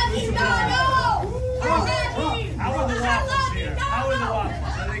 I love you, Donald! I love you! How are the I waffles love you, here? Donald! How are the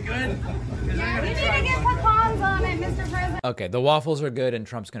waffles? Are they good? Because I'm You going need to to try get one. pecans on it, Mr. President. Okay, the waffles are good, and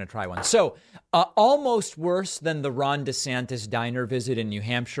Trump's going to try one. So, almost worse than the Ron DeSantis diner visit in New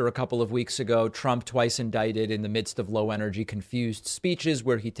Hampshire a couple of weeks ago. Trump twice indicted in the midst of low-energy, confused speeches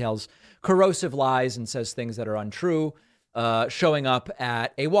where he tells corrosive lies and says things that are untrue, showing up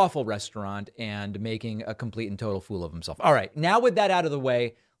at a waffle restaurant and making a complete and total fool of himself. All right, now with that out of the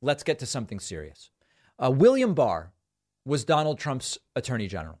way, let's get to something serious. William Barr was Donald Trump's attorney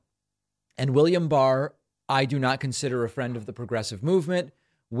general. And William Barr, I do not consider a friend of the progressive movement.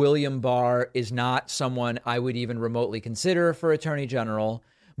 William Barr is not someone I would even remotely consider for attorney general.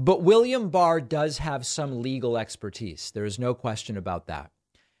 But William Barr does have some legal expertise. There is no question about that.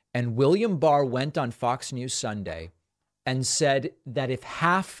 And William Barr went on Fox News Sunday and said that if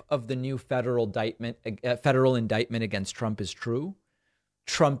half of the new federal indictment against Trump is true,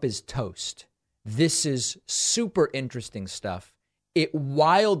 Trump is toast. This is super interesting stuff. It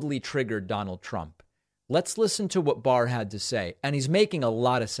wildly triggered Donald Trump. Let's listen to what Barr had to say. And he's making a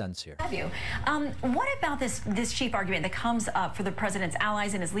lot of sense here. What about this chief argument that comes up for the president's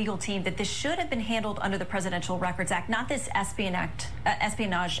allies and his legal team that this should have been handled under the Presidential Records Act, not this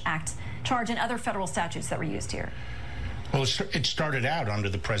Espionage Act charge and other federal statutes that were used here? Well, it started out under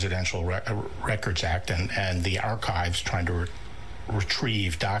the Presidential Records Act and the archives trying to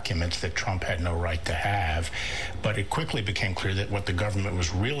retrieve documents that Trump had no right to have. But it quickly became clear that what the government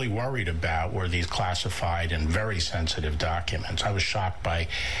was really worried about were these classified and very sensitive documents. I was shocked by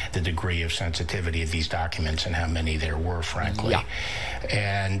the degree of sensitivity of these documents and how many there were, frankly. Yeah.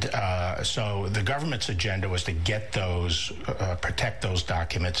 And so the government's agenda was to get those, protect those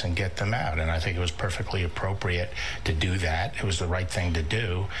documents and get them out. And I think it was perfectly appropriate to do that. It was the right thing to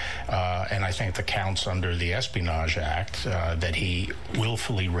do. And I think the counts under the Espionage Act that he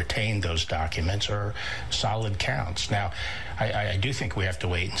willfully retained those documents are solid counts. Now, I do think we have to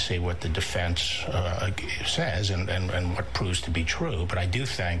wait and see what the defense says and what proves to be true. But I do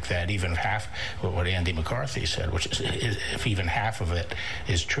think that even half what Andy McCarthy said, which is if even half of it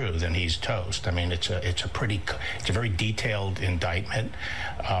is true, then he's toast. I mean, it's a very detailed indictment,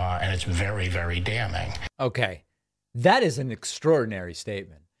 and it's very, very damning. Okay, that is an extraordinary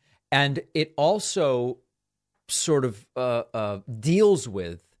statement, and it also sort of deals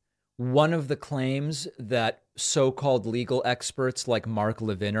with one of the claims that so-called legal experts like Mark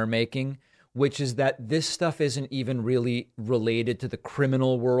Levin are making, which is that this stuff isn't even really related to the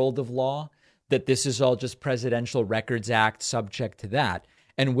criminal world of law, that this is all just Presidential Records Act subject to that.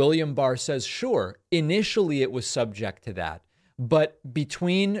 And William Barr says, sure, initially it was subject to that. But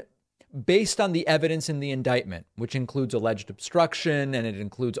based on the evidence in the indictment, which includes alleged obstruction and it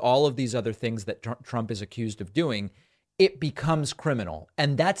includes all of these other things that Trump is accused of doing, it becomes criminal.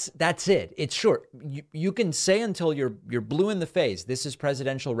 And that's it. It's short. You can say until you're blue in the face, this is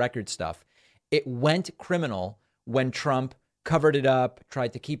presidential record stuff. It went criminal when Trump covered it up,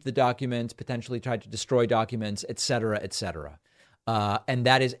 tried to keep the documents, potentially tried to destroy documents, et cetera, et cetera. And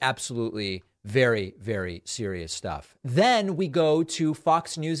that is absolutely very, very serious stuff. Then we go to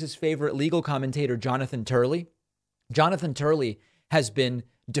Fox News' favorite legal commentator, Jonathan Turley. Jonathan Turley has been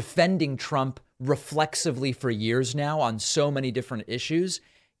defending Trump reflexively for years now on so many different issues.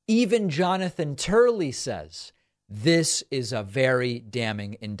 Even Jonathan Turley says this is a very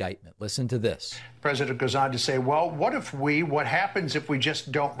damning indictment. Listen to this. The president goes on to say, well, what happens if we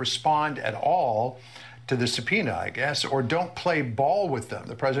just don't respond at all to the subpoena, I guess, or don't play ball with them?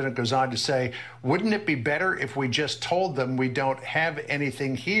 The president goes on to say, wouldn't it be better if we just told them we don't have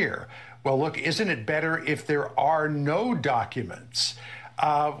anything here? Well, look, isn't it better if there are no documents?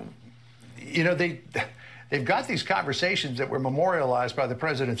 They've got these conversations that were memorialized by the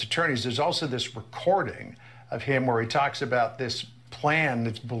president's attorneys. There's also this recording of him where he talks about this plan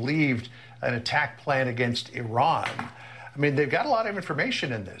that's believed an attack plan against Iran. I mean, they've got a lot of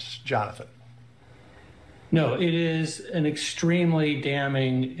information in this, Jonathan. No, it is an extremely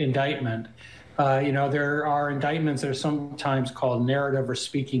damning indictment. There are indictments that are sometimes called narrative or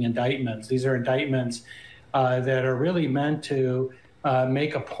speaking indictments. These are indictments that are really meant to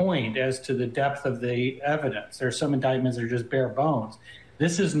make a point as to the depth of the evidence. There are some indictments that are just bare bones.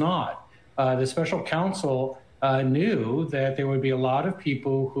 This is not. The special counsel knew that there would be a lot of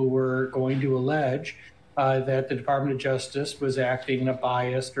people who were going to allege that the Department of Justice was acting in a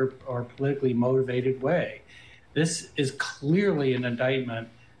biased or politically motivated way. This is clearly an indictment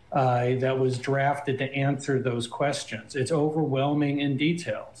that was drafted to answer those questions. It's overwhelming in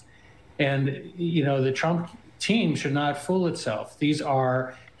details. And, the Trump team should not fool itself. These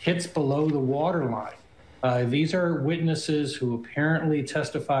are hits below the waterline. These are witnesses who apparently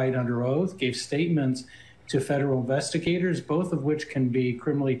testified under oath, gave statements to federal investigators, both of which can be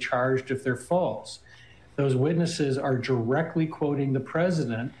criminally charged if they're false. Those witnesses are directly quoting the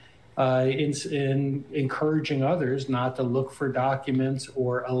president in encouraging others not to look for documents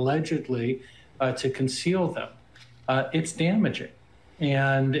or allegedly to conceal them. It's damaging.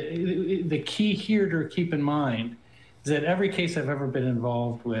 And the key here to keep in mind is that every case I've ever been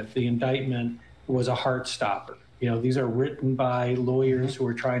involved with, the indictment was a heart stopper. These are written by lawyers who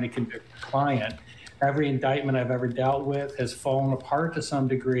are trying to convict a client. Every indictment I've ever dealt with has fallen apart to some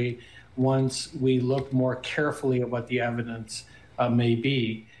degree once we look more carefully at what the evidence may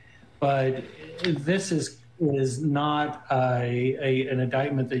be. But this is not an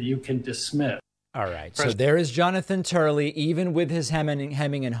indictment that you can dismiss. All right. So there is Jonathan Turley, even with his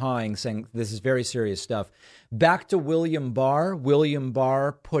hemming and hawing, saying this is very serious stuff. Back to William Barr. William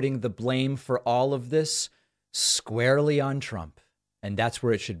Barr putting the blame for all of this squarely on Trump. And that's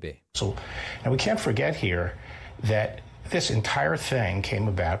where it should be. So, and we can't forget here that this entire thing came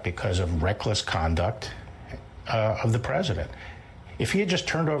about because of reckless conduct of the president. If he had just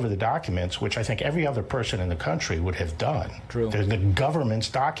turned over the documents, which I think every other person in the country would have done. True. They're the government's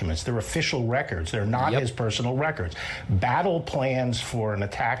documents. They're official records. They're not his personal records. Battle plans for an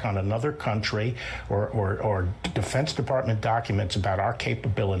attack on another country or Defense Department documents about our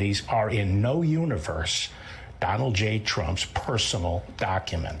capabilities are in no universe Donald J. Trump's personal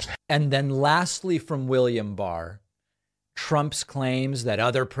documents. And then lastly from William Barr, Trump's claims that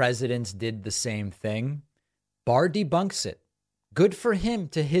other presidents did the same thing. Barr debunks it. Good for him.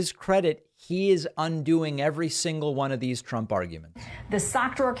 To his credit, he is undoing every single one of these Trump arguments. The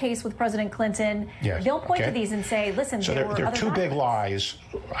sock drawer case with President Clinton, they'll point to these and say, listen, so there are two big lies,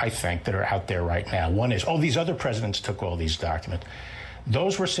 I think, that are out there right now. One is, these other presidents took all these documents.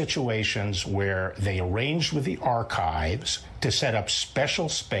 Those were situations where they arranged with the archives to set up special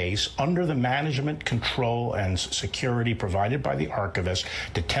space under the management, control, and security provided by the archivist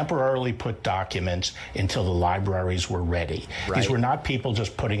to temporarily put documents until the libraries were ready. Right. These were not people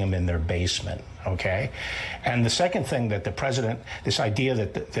just putting them in their basement, okay? And the second thing that the president, this idea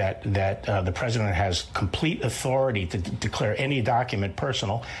that the president has complete authority to declare any document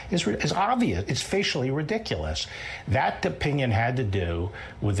personal is obvious. It's facially ridiculous. That opinion had to do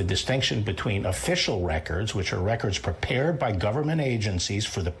with the distinction between official records, which are records prepared by government agencies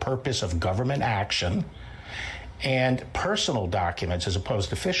for the purpose of government action, and personal documents as opposed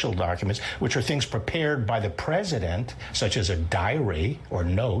to official documents, which are things prepared by the president, such as a diary or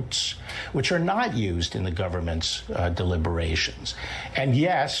notes, which are not used in the government's deliberations. And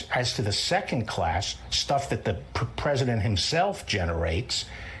yes, as to the second class, stuff that the president himself generates,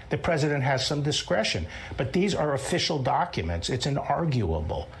 the president has some discretion. But these are official documents. It's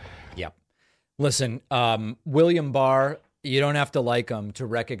inarguable. Yep. Listen, William Barr, you don't have to like him to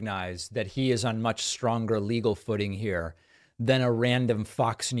recognize that he is on much stronger legal footing here than a random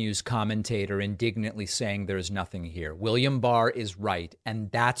Fox News commentator indignantly saying there's nothing here. William Barr is right,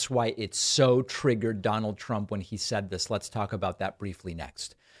 and that's why it so triggered Donald Trump when he said this. Let's talk about that briefly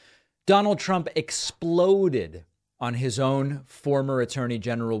next. Donald Trump exploded on his own former Attorney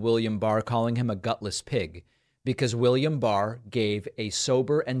General William Barr, calling him a gutless pig, because William Barr gave a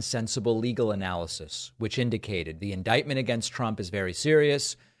sober and sensible legal analysis, which indicated the indictment against Trump is very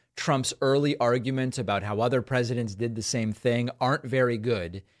serious. Trump's early arguments about how other presidents did the same thing aren't very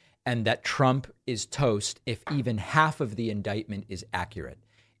good, and that Trump is toast if even half of the indictment is accurate.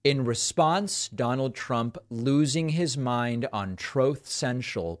 In response, Donald Trump, losing his mind on Truth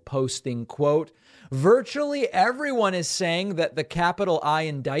Central, posting, quote, "Virtually everyone is saying that the capital I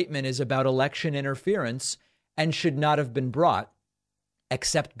indictment is about election interference and should not have been brought,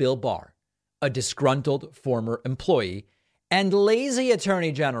 except Bill Barr, a disgruntled former employee and lazy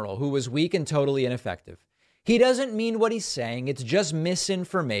attorney general who was weak and totally ineffective. He doesn't mean what he's saying. It's just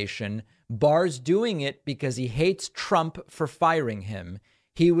misinformation. Barr's doing it because he hates Trump for firing him.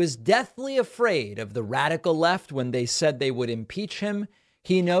 He was deathly afraid of the radical left when they said they would impeach him.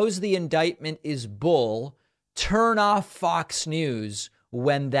 He knows the indictment is bull. Turn off Fox News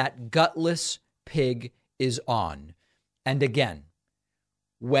when that gutless pig is on." And again,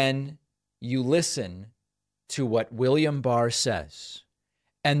 when you listen to what William Barr says,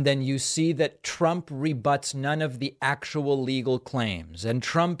 and then you see that Trump rebuts none of the actual legal claims, and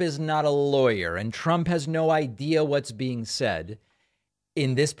Trump is not a lawyer, and Trump has no idea what's being said,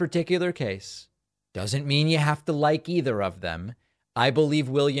 in this particular case, doesn't mean you have to like either of them. I believe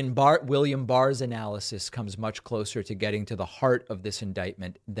William Barr's analysis comes much closer to getting to the heart of this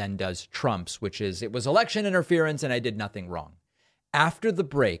indictment than does Trump's, which is it was election interference and I did nothing wrong. After the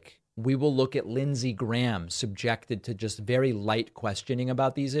break, we will look at Lindsey Graham subjected to just very light questioning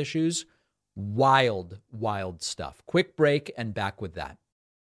about these issues. Wild, wild stuff. Quick break and back with that.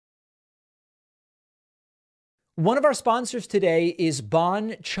 One of our sponsors today is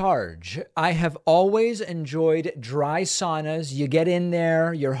Bon Charge. I have always enjoyed dry saunas. You get in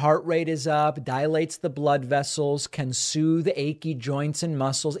there, your heart rate is up, dilates the blood vessels, can soothe achy joints and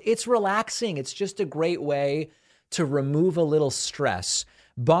muscles. It's relaxing. It's just a great way to remove a little stress.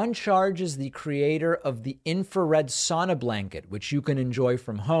 Bon Charge is the creator of the infrared sauna blanket, which you can enjoy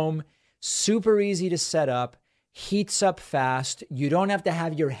from home. Super easy to set up. Heats up fast. You don't have to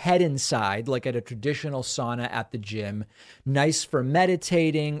have your head inside like at a traditional sauna at the gym. Nice for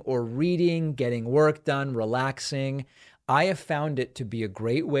meditating or reading, getting work done, relaxing. I have found it to be a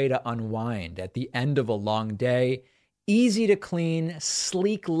great way to unwind at the end of a long day. Easy to clean,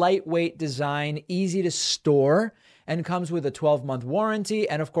 sleek, lightweight design, easy to store, and comes with a 12-month warranty.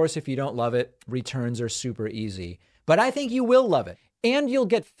 And of course, if you don't love it, returns are super easy. But I think you will love it. And you'll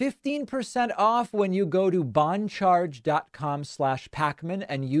get 15% off when you go to boncharge.com/Pacman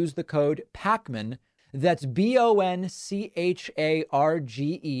and use the code Pacman. That's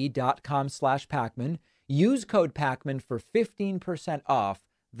BONCHARGE.com/Pacman. Use code Pacman for 15% off.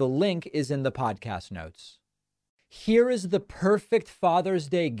 The link is in the podcast notes. Here is the perfect Father's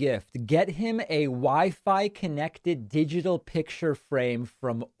Day gift. Get him a Wi-Fi connected digital picture frame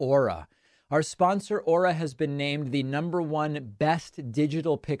from Aura. Our sponsor, Aura, has been named the #1 best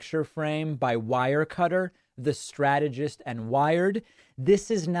digital picture frame by Wirecutter, The Strategist, and Wired.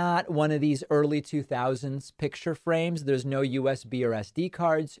 This is not one of these early 2000s picture frames. There's no USB or SD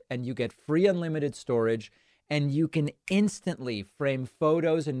cards, and you get free unlimited storage, and you can instantly frame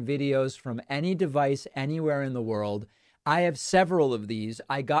photos and videos from any device anywhere in the world. I have several of these.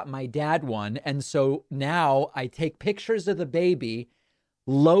 I got my dad one, and so now I take pictures of the baby,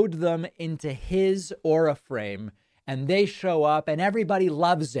 load them into his Aura frame, and they show up, and everybody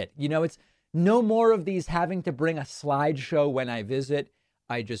loves it. You know, it's no more of these having to bring a slideshow when I visit.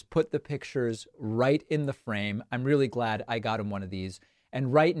 I just put the pictures right in the frame. I'm really glad I got him one of these.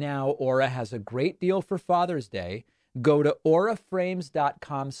 And right now, Aura has a great deal for Father's Day. Go to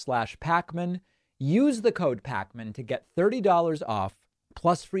auraframes.com/Pacman. Use the code Pacman to get $30 off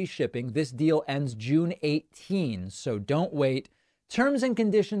plus free shipping. This deal ends June 18, so don't wait. Terms and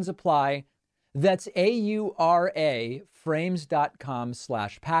conditions apply. That's AURA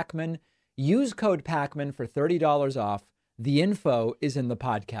frames.com/Pacman. Use code Pacman for $30 off. The info is in the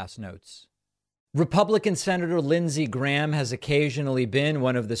podcast notes. Republican Senator Lindsey Graham has occasionally been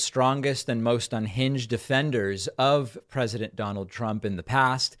one of the strongest and most unhinged defenders of President Donald Trump in the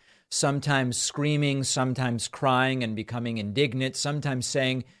past, sometimes screaming, sometimes crying and becoming indignant, sometimes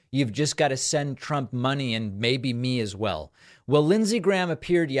saying, you've just got to send Trump money and maybe me as well. Well, Lindsey Graham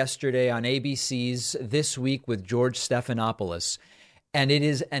appeared yesterday on ABC's This Week with George Stephanopoulos, and it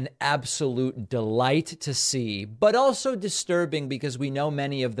is an absolute delight to see, but also disturbing because we know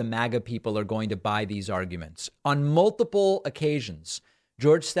many of the MAGA people are going to buy these arguments. On multiple occasions,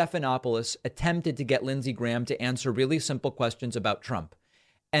 George Stephanopoulos attempted to get Lindsey Graham to answer really simple questions about Trump.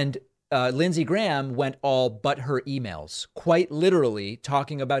 And Lindsey Graham went all but her emails, quite literally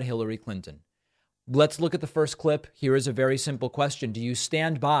talking about Hillary Clinton. Let's look at the first clip. Here is a very simple question. Do you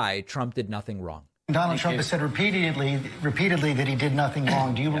stand by Trump did nothing wrong? Donald Trump has said repeatedly that he did nothing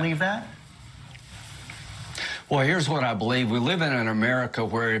wrong. Do you believe that? Well, here's what I believe. We live in an America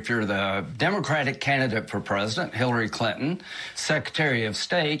where if you're the Democratic candidate for president, Hillary Clinton, Secretary of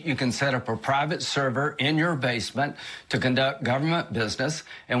State, you can set up a private server in your basement to conduct government business.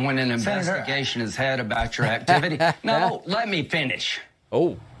 And when an investigation is had about your activity, no, let me finish.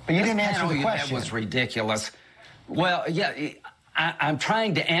 Oh, but you didn't answer the question. That was ridiculous. Well, yeah, I'm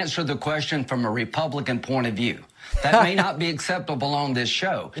trying to answer the question from a Republican point of view. That may not be acceptable on this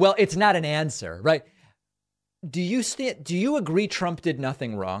show. Well, it's not an answer, right? Do you agree Trump did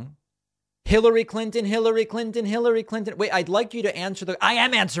nothing wrong? Hillary Clinton. Wait, I'd like you to answer I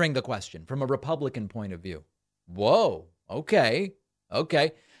am answering the question from a Republican point of view. Whoa. Okay.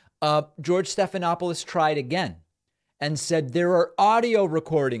 George Stephanopoulos tried again and said there are audio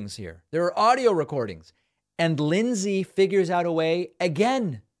recordings here. And Lindsey figures out a way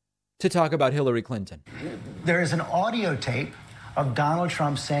again to talk about Hillary Clinton. There is an audio tape of Donald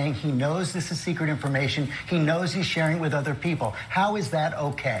Trump saying he knows this is secret information. He knows he's sharing it with other people. How is that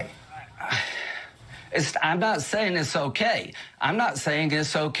okay? I'm not saying it's okay. I'm not saying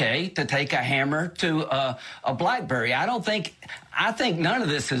it's okay to take a hammer to a BlackBerry. I think none of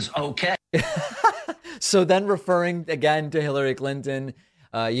this is okay. So then referring again to Hillary Clinton,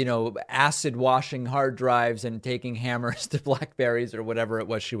 acid washing hard drives and taking hammers to BlackBerries or whatever it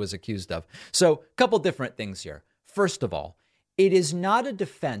was she was accused of. So a couple different things here. First of all, it is not a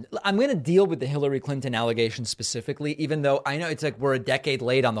defense. I'm going to deal with the Hillary Clinton allegation specifically, even though I know it's like we're a decade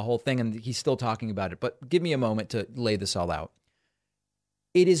late on the whole thing and he's still talking about it. But give me a moment to lay this all out.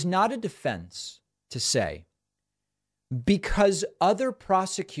 It is not a defense to say because other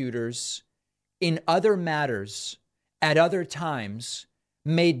prosecutors in other matters at other times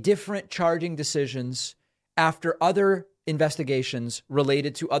made different charging decisions after other investigations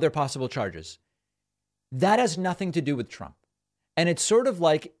related to other possible charges. That has nothing to do with Trump. And it's sort of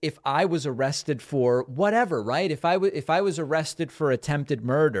like if I was arrested for whatever, right? If I was arrested for attempted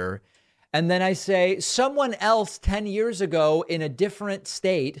murder, and then I say someone else 10 years ago in a different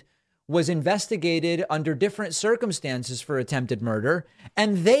state was investigated under different circumstances for attempted murder,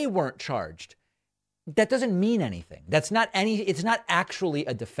 and they weren't charged. That doesn't mean anything. It's not actually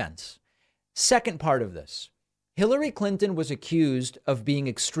a defense. Second part of this, Hillary Clinton was accused of being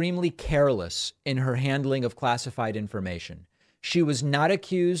extremely careless in her handling of classified information. She was not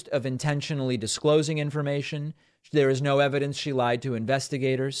accused of intentionally disclosing information. There is no evidence she lied to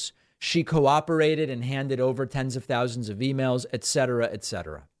investigators. She cooperated and handed over tens of thousands of emails, et cetera, et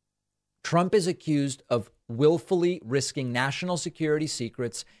cetera. Trump is accused of willfully risking national security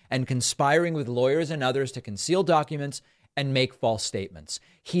secrets and conspiring with lawyers and others to conceal documents and make false statements.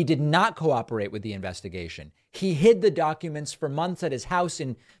 He did not cooperate with the investigation. He hid the documents for months at his house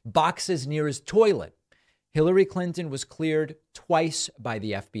in boxes near his toilet. Hillary Clinton was cleared twice by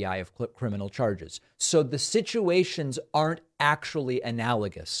the FBI of criminal charges. So the situations aren't actually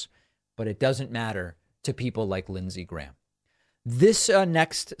analogous, but it doesn't matter to people like Lindsey Graham. This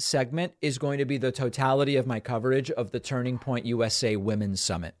next segment is going to be the totality of my coverage of the Turning Point USA Women's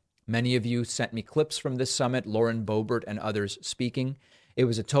Summit. Many of you sent me clips from this summit, Lauren Boebert and others speaking. It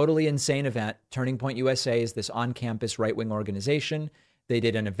was a totally insane event. Turning Point USA is this on-campus right-wing organization. They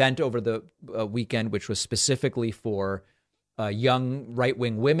did an event over the weekend, which was specifically for young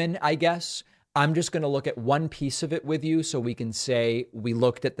right-wing women, I guess. I'm just going to look at one piece of it with you so we can say we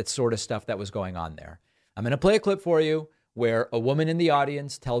looked at the sort of stuff that was going on there. I'm going to play a clip for you where a woman in the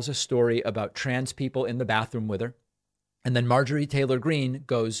audience tells a story about trans people in the bathroom with her. And then Marjorie Taylor Greene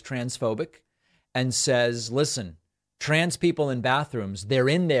goes transphobic and says, listen, trans people in bathrooms, they're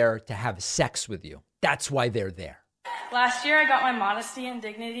in there to have sex with you. That's why they're there. Last year, I got my modesty and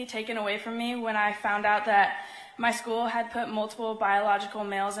dignity taken away from me when I found out that My school had put multiple biological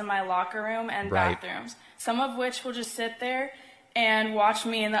males in my locker room and bathrooms, some of which will just sit there and watch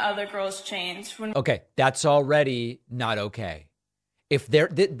me and the other girls change. Okay, that's already not okay. If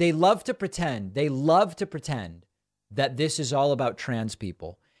they love to pretend that this is all about trans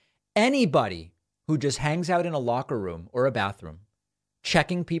people. Anybody who just hangs out in a locker room or a bathroom,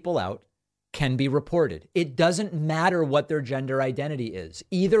 checking people out, can be reported. It doesn't matter what their gender identity is.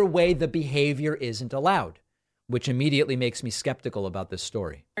 Either way, the behavior isn't allowed, which immediately makes me skeptical about this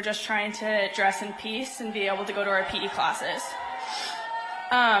story. We're just trying to dress in peace and be able to go to our PE classes.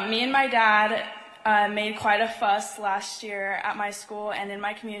 Me and my dad made quite a fuss last year at my school and in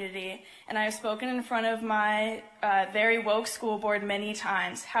my community, and I have spoken in front of my very woke school board many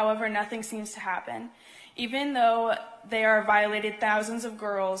times. However, nothing seems to happen, even though they are violated thousands of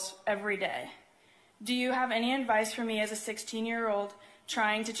girls every day. Do you have any advice for me as a 16-year-old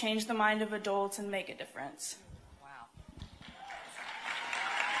trying to change the mind of adults and make a difference?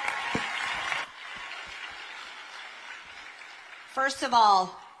 First of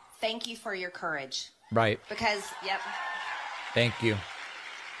all, thank you for your courage. Right. Because, Thank you.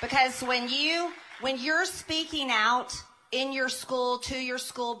 Because when you're speaking out in your school, to your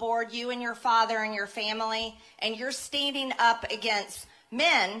school board, you and your father and your family, and you're standing up against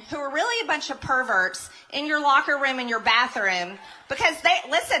men who are really a bunch of perverts in your locker room, in your bathroom, because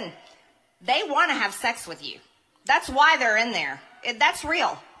they want to have sex with you. That's why they're in there. That's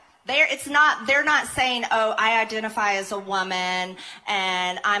real. They're not saying, oh, I identify as a woman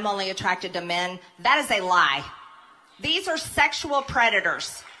and I'm only attracted to men. That is a lie. These are sexual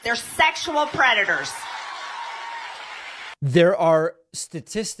predators. They're sexual predators. There are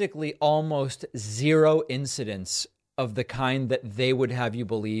statistically almost zero incidents of the kind that they would have you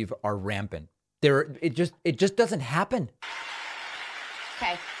believe are rampant. It just doesn't happen.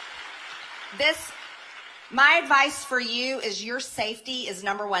 Okay. My advice for you is your safety is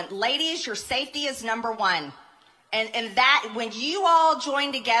number one. Ladies, your safety is number one. And that when you all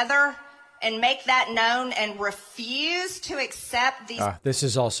join together and make that known and refuse to accept these. This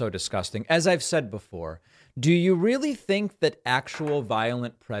is all so disgusting. As I've said before, do you really think that actual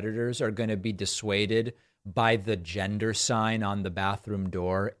violent predators are going to be dissuaded by the gender sign on the bathroom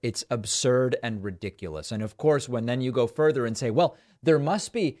door? It's absurd and ridiculous. And of course, when then you go further and say, well, there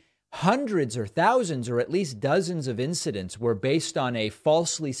must be hundreds or thousands or at least dozens of incidents where, based on a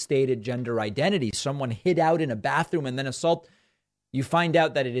falsely stated gender identity, someone hid out in a bathroom and then assault, you find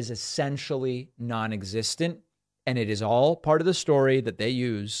out that it is essentially non-existent. And it is all part of the story that they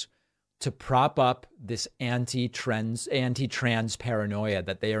use to prop up this anti-trans paranoia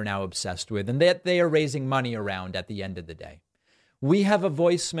that they are now obsessed with and that they are raising money around at the end of the day. We have a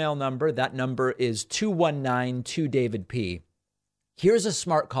voicemail number. That number is 219-2-DAVID-P. Here's a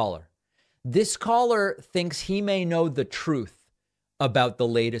smart caller. This caller thinks he may know the truth about the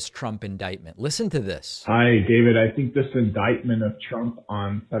latest Trump indictment. Listen to this. Hi, David. I think this indictment of Trump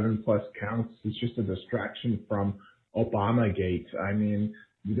on 7+ counts is just a distraction from Obamagate. I mean,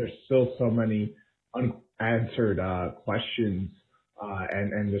 there's still so many unanswered questions,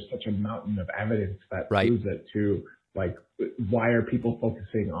 and there's such a mountain of evidence that proves it too. Like, why are people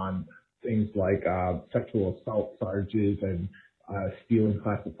focusing on things like sexual assault charges and stealing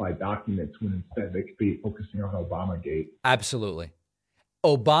classified documents when instead they could be focusing on Obamagate? Absolutely.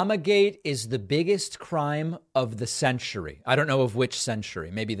 Obamagate is the biggest crime of the century. I don't know of which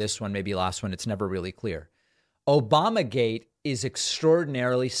century. Maybe this one, maybe last one. It's never really clear. Obamagate is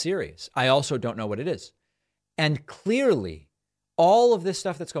extraordinarily serious. I also don't know what it is. And clearly, all of this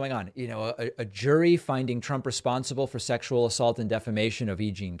stuff that's going on, a jury finding Trump responsible for sexual assault and defamation of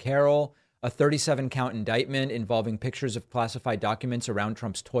E. Jean Carroll, a 37-count indictment involving pictures of classified documents around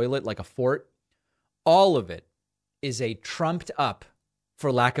Trump's toilet like a fort. All of it is a trumped up,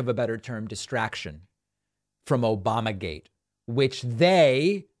 for lack of a better term, distraction from Obamagate, which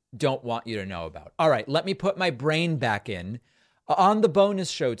they don't want you to know about. All right, let me put my brain back in. On the bonus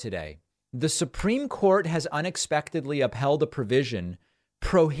show today, the Supreme Court has unexpectedly upheld a provision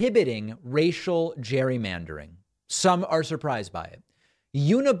prohibiting racial gerrymandering. Some are surprised by it.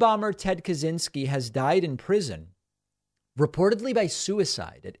 Unabomber Ted Kaczynski has died in prison, reportedly by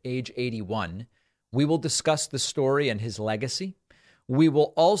suicide at age 81. We will discuss the story and his legacy. We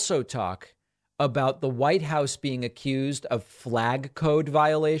will also talk about the White House being accused of flag code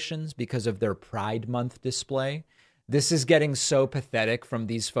violations because of their Pride Month display. This is getting so pathetic from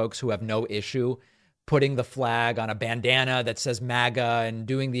these folks who have no issue putting the flag on a bandana that says MAGA and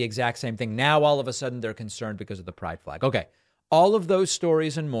doing the exact same thing. Now, all of a sudden, they're concerned because of the pride flag. Okay. All of those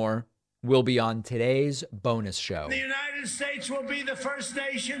stories and more will be on today's bonus show. The United States will be the first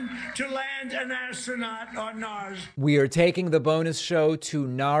nation to land an astronaut on Mars. We are taking the bonus show to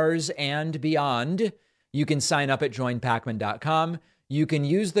Mars and beyond. You can sign up at joinpacman.com. You can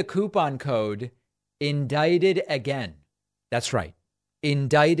use the coupon code Indicted Again. That's right.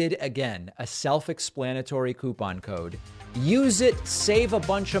 Indicted Again, a self-explanatory coupon code. Use it, save a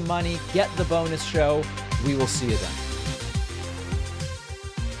bunch of money, get the bonus show. We will see you then.